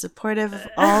and supportive of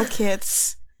all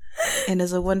kits, and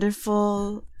is a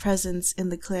wonderful presence in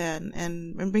the clan,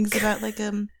 and brings about like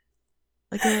a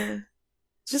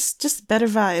just better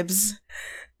vibes.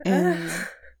 And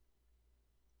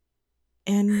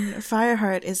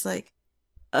Fireheart is like,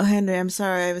 oh Henry, I'm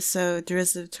sorry I was so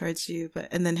derisive towards you,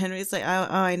 and then Henry's like, oh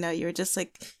I know, you were just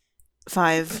like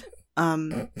 5,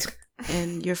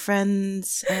 and your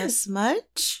friend's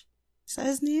Smudge, is that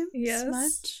his name? Yes.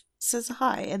 Smudge says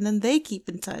hi, and then they keep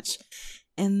in touch,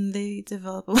 and they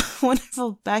develop a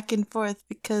wonderful back and forth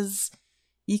because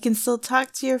you can still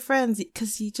talk to your friends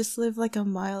because you just live like a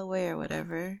mile away or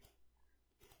whatever.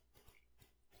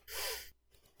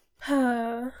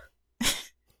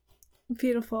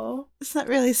 Beautiful. It's not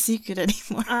really a secret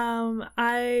anymore.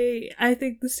 I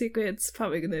think the secret's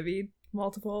probably gonna be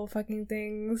multiple fucking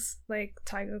things like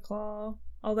Tiger Claw.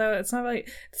 Although it's not a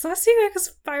secret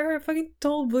because Fireheart fucking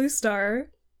told Blue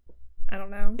Star. I don't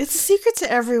know. It's a secret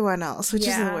to everyone else, which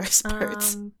is the worst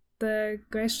part. The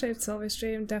Greystripe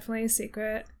Silverstream, definitely a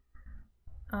secret.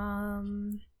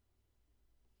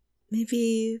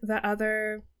 Maybe the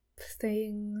other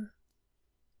thing.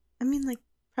 I mean, like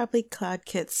probably Cloud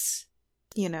Kit's,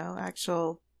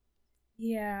 actual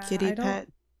kitty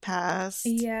pet past.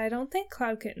 Yeah, I don't think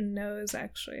Cloud Kitten knows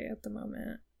actually at the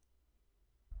moment.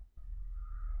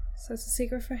 So it's a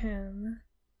secret for him.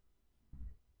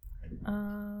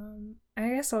 I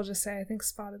guess I'll just say I think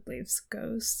Spotted Leaf's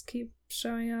ghosts keep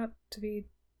showing up to be,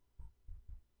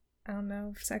 I don't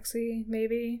know, sexy,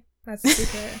 maybe? That's a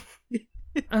secret.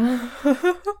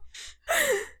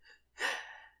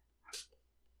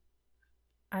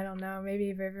 I don't know,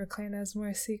 maybe RiverClan has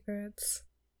more secrets.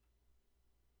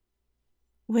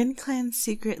 WindClan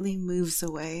secretly moves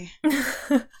away.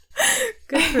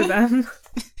 Good for them.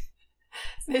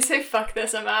 They say, fuck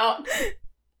this, I'm out.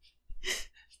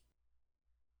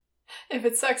 If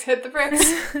it sucks, hit the bricks.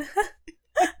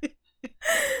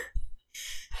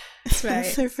 That's right.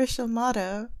 That's their official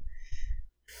motto.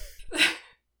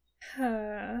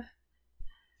 I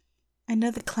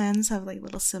know the clans have like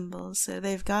little symbols, so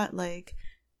they've got like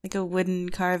a wooden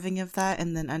carving of that,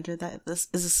 and then under that this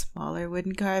is a smaller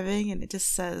wooden carving, and it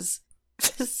just says,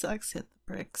 "If it sucks, hit the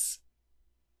bricks."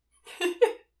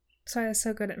 That's why I'm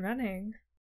so good at running.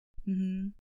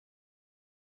 Mm-hmm.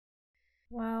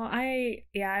 Well, I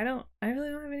really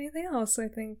don't have anything else. I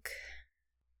think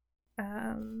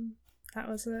that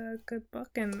was a good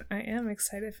book, and I am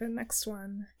excited for the next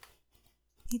one.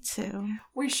 Me too.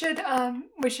 We should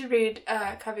read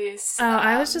Covey's.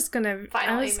 I was just gonna.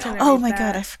 Final email. Oh my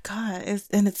god, I forgot,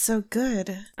 and it's so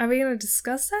good. Are we gonna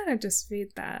discuss that or just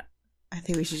read that? I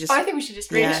think we should just. I think we should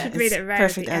just read We it. should read it right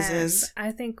perfect at the as end. is.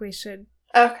 I think we should.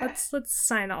 Okay. Let's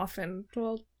sign off, and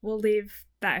we'll leave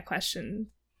that question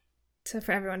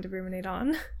for everyone to ruminate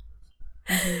on.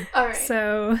 Mm-hmm. All right.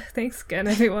 So thanks again,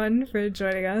 everyone, for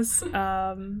joining us.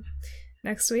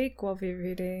 Next week we'll be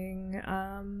reading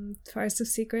Forest of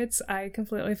Secrets. I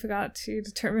completely forgot to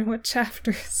determine what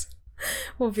chapters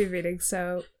we'll be reading,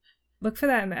 so look for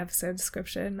that in the episode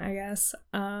description, I guess.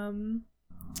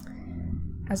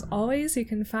 As always, you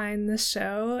can find this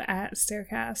show at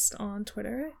Staircast on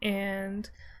Twitter, and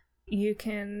you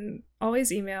can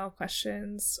always email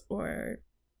questions or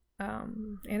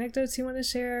anecdotes you want to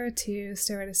share to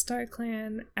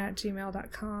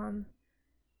stairwaytostartclan@gmail.com.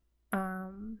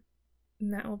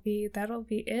 And that'll be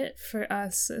it for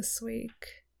us this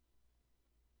week.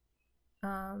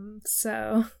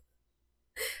 So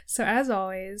as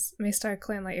always, may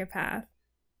StarClan light your path,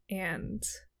 and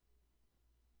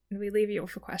And we leave you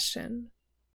with a question.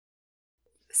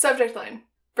 Subject line,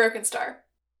 Broken Star.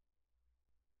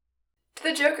 To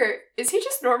the Joker, is he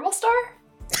just normal Star?